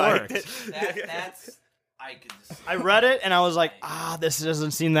 Okay, so it works. That's I could. I read it and I was like, this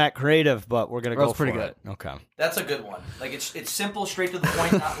doesn't seem that creative, but we're gonna go for pretty it. good. Okay. That's a good one. Like it's simple, straight to the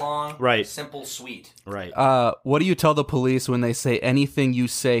point, not long. Right. Simple, sweet. Right. What do you tell the police when they say anything you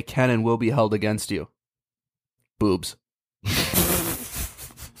say can and will be held against you? Boobs.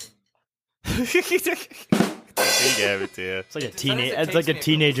 He gave it to you. It's like a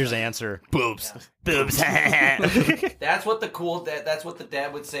teenager's answer. Boobs. Boobs. That's what that's what the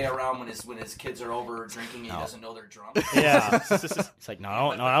dad would say around when his kids are over drinking and he doesn't know they're drunk. Yeah. It's like,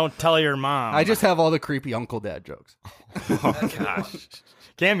 no, don't tell your mom. I just have all the creepy uncle dad jokes. Oh gosh.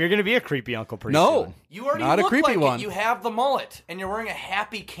 Cam, you're gonna be a creepy uncle pretty soon. No. You already not look a creepy like one. it. You have the mullet, and you're wearing a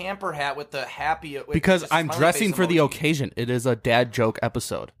happy camper hat with the happy. Because just I'm smiley dressing face for the emoji. occasion. It is a dad joke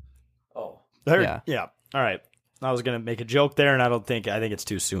episode. Oh, Yeah. All right. I was gonna make a joke there, and I think it's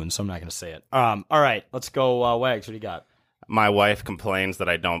too soon, so I'm not gonna say it. All right, let's go. Wags, what do you got? My wife complains that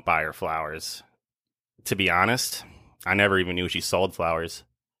I don't buy her flowers. To be honest, I never even knew she sold flowers.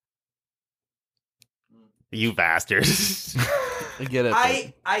 You bastard. I get it.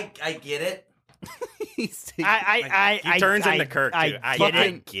 I get it. He turns into Kirk, too.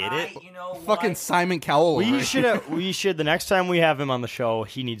 I get it. You know, Fucking Simon Cowell. We should. The next time we have him on the show,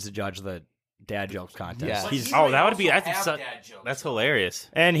 he needs to judge the dad joke contest. Yeah. That would be. That's hilarious.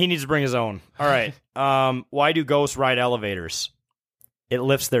 And he needs to bring his own. All right. Why do ghosts ride elevators? It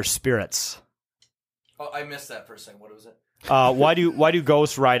lifts their spirits. Oh, I missed that for a second. What was it? Why do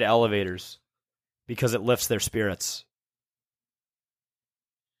ghosts ride elevators? Because it lifts their spirits.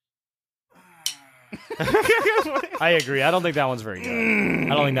 I agree. I don't think that one's very good.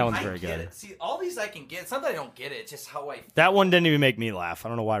 I don't think that one's very good. It. See, all these I can get. It's not that I don't get it. It's just how I feel. That one didn't even make me laugh. I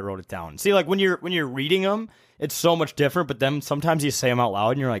don't know why I wrote it down. See, like when you're reading them, it's so much different. But then sometimes you say them out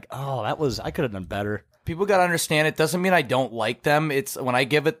loud, and you're like, "Oh, I could have done better." People got to understand. It doesn't mean I don't like them. It's when I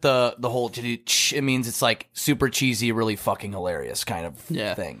give it the whole. It means it's like super cheesy, really fucking hilarious kind of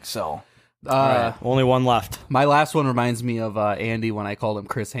thing. So. Right. Only one left. My last one reminds me of Andy when I called him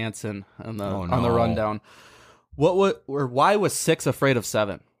Chris Hansen on the rundown. Why was 6 afraid of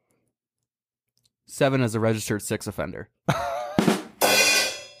 7? 7 is a registered 6 offender. I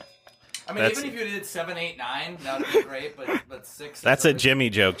mean, even if you did 7, 8, 9, that would be great. But 6. That's a Jimmy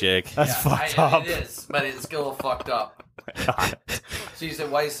joke, Jake. That's fucked up. It is, but it's still a little fucked up. So you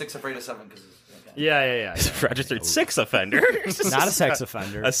said, why is 6 afraid of 7? Because yeah. He's a registered 6 offender. Not a sex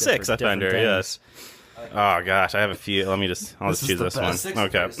offender. A 6 offender, yes. Oh, gosh. I have a few. I'll just choose this one.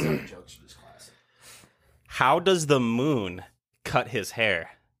 Okay. How does the moon cut his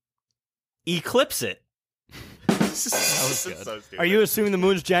hair? Eclipse it. That was good. So are you assuming the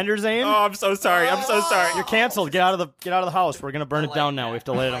moon's gender, Zane? Oh, I'm so sorry. You're canceled. Get out of the house. We're gonna burn it down now. We have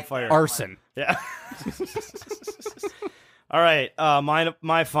to light it on fire. Arson. Yeah. All right,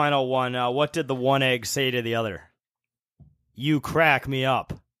 my final one. What did the one egg say to the other? You crack me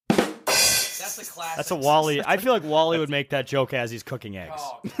up. That's a classic. That's a Wally. I feel like Wally would make that joke as he's cooking eggs.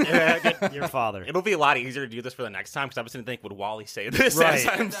 Oh. Your father. It'll be a lot easier to do this for the next time because I was going to think, would Wally say this? Right.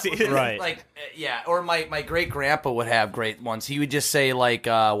 Right. Like, or my great grandpa would have great ones. He would just say, like,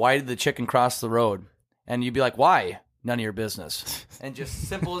 why did the chicken cross the road? And you'd be like, why? None of your business. And just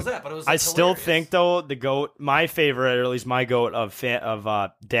simple as that. But it was. Like, I still think though the goat, my favorite, or at least my goat of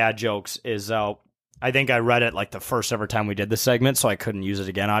dad jokes is. I think I read it like the first ever time we did this segment, so I couldn't use it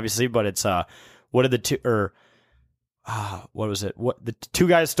again, obviously. But it's what did the two what was it? What the two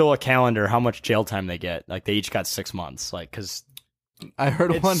guys stole a calendar? How much jail time they get? Like they each got 6 months. Like because I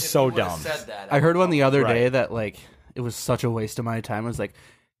heard one so dumb. I heard one the other day that like it was such a waste of my time. I was like,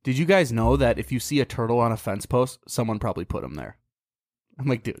 did you guys know that if you see a turtle on a fence post, someone probably put him there? I'm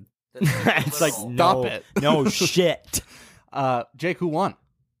like, dude, it's like stop it. No shit. Jake, who won?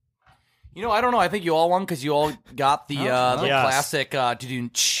 You know, I don't know. I think you all won because you all got the classic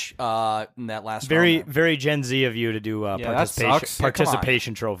in that last round. Very Gen Z of you to do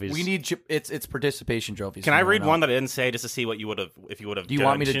participation trophies. We need it's participation trophies. Can I read one that I didn't say just to see what you would have if you would have? Do you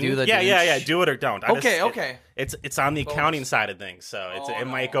want me to do that? Yeah. Do it or don't. Okay. It's on the accounting side of things, so it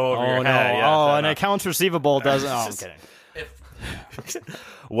might go over your head. An accounts receivable doesn't. Oh, I'm kidding.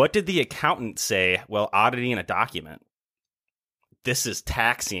 What did the accountant say while auditing a document? This is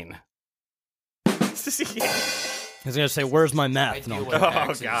taxing. I was gonna say, "Where's my meth?" No,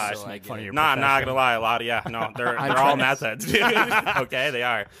 gosh! So make fun of your I'm not gonna lie. A lot of they're all meth heads. Okay, they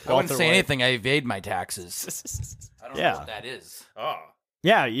are. I wouldn't say anything. I evade my taxes. I don't know what that is. Oh,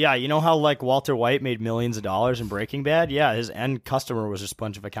 Yeah. You know how like Walter White made millions of dollars in Breaking Bad? Yeah, his end customer was just a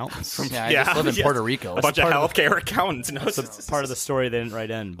bunch of accountants. I just live in Puerto Rico. A bunch of healthcare accountants. No, it's part of the story they didn't write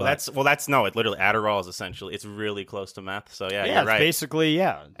in. But that's no. It literally Adderall is essentially it's really close to meth. So yeah, you're right. Basically,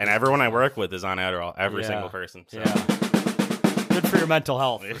 yeah. And everyone I work with is on Adderall. Every single person. So. Yeah. Good for your mental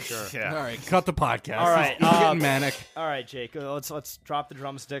health, for sure. All right, cut the podcast. All right, he's getting manic. All right, Jake. Let's drop the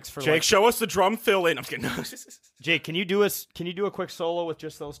drumsticks for Jake. Show us the drum fill in. I'm kidding. Jake, can you do a quick solo with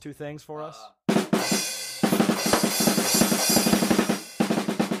just those two things for us?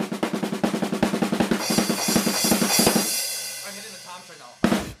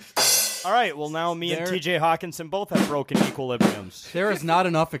 All right. Well, now me and TJ Hawkinson both have broken equilibriums. There is not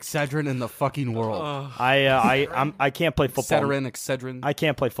enough Excedrin in the fucking world. I can't play football. Excedrin. I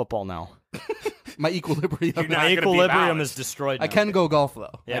can't play football now. My equilibrium. My equilibrium is destroyed now. I can go golf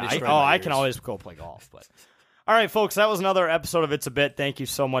though. Yeah. I can always go play golf. But all right, folks, that was another episode of It's a Bit. Thank you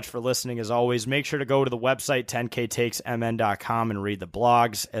so much for listening. As always, make sure to go to the website 10ktakesmn.com and read the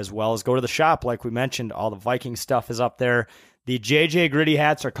blogs, as well as go to the shop. Like we mentioned, all the Viking stuff is up there. The JJ Gritty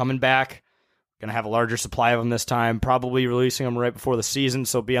hats are coming back. Going to have a larger supply of them this time, probably releasing them right before the season,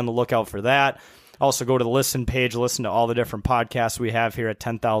 so be on the lookout for that. Also, go to the listen page, listen to all the different podcasts we have here at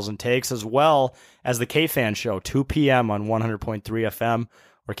 10,000 Takes, as well as the K-Fan Show, 2 p.m. on 100.3 FM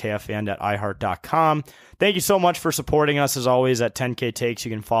or kfn.iheart.com. Thank you so much for supporting us, as always, at 10K Takes.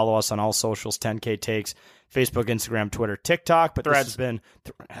 You can follow us on all socials, 10K Takes, Facebook, Instagram, Twitter, TikTok. But Threads. This has been...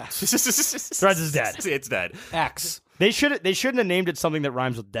 Threads is dead. It's dead. X. They shouldn't have named it something that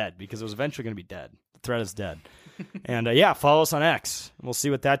rhymes with dead, because it was eventually going to be dead. The thread is dead. And follow us on X. We'll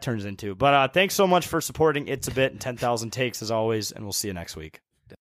see what that turns into. But thanks so much for supporting It's a Bit and 10,000 Takes, as always, and we'll see you next week.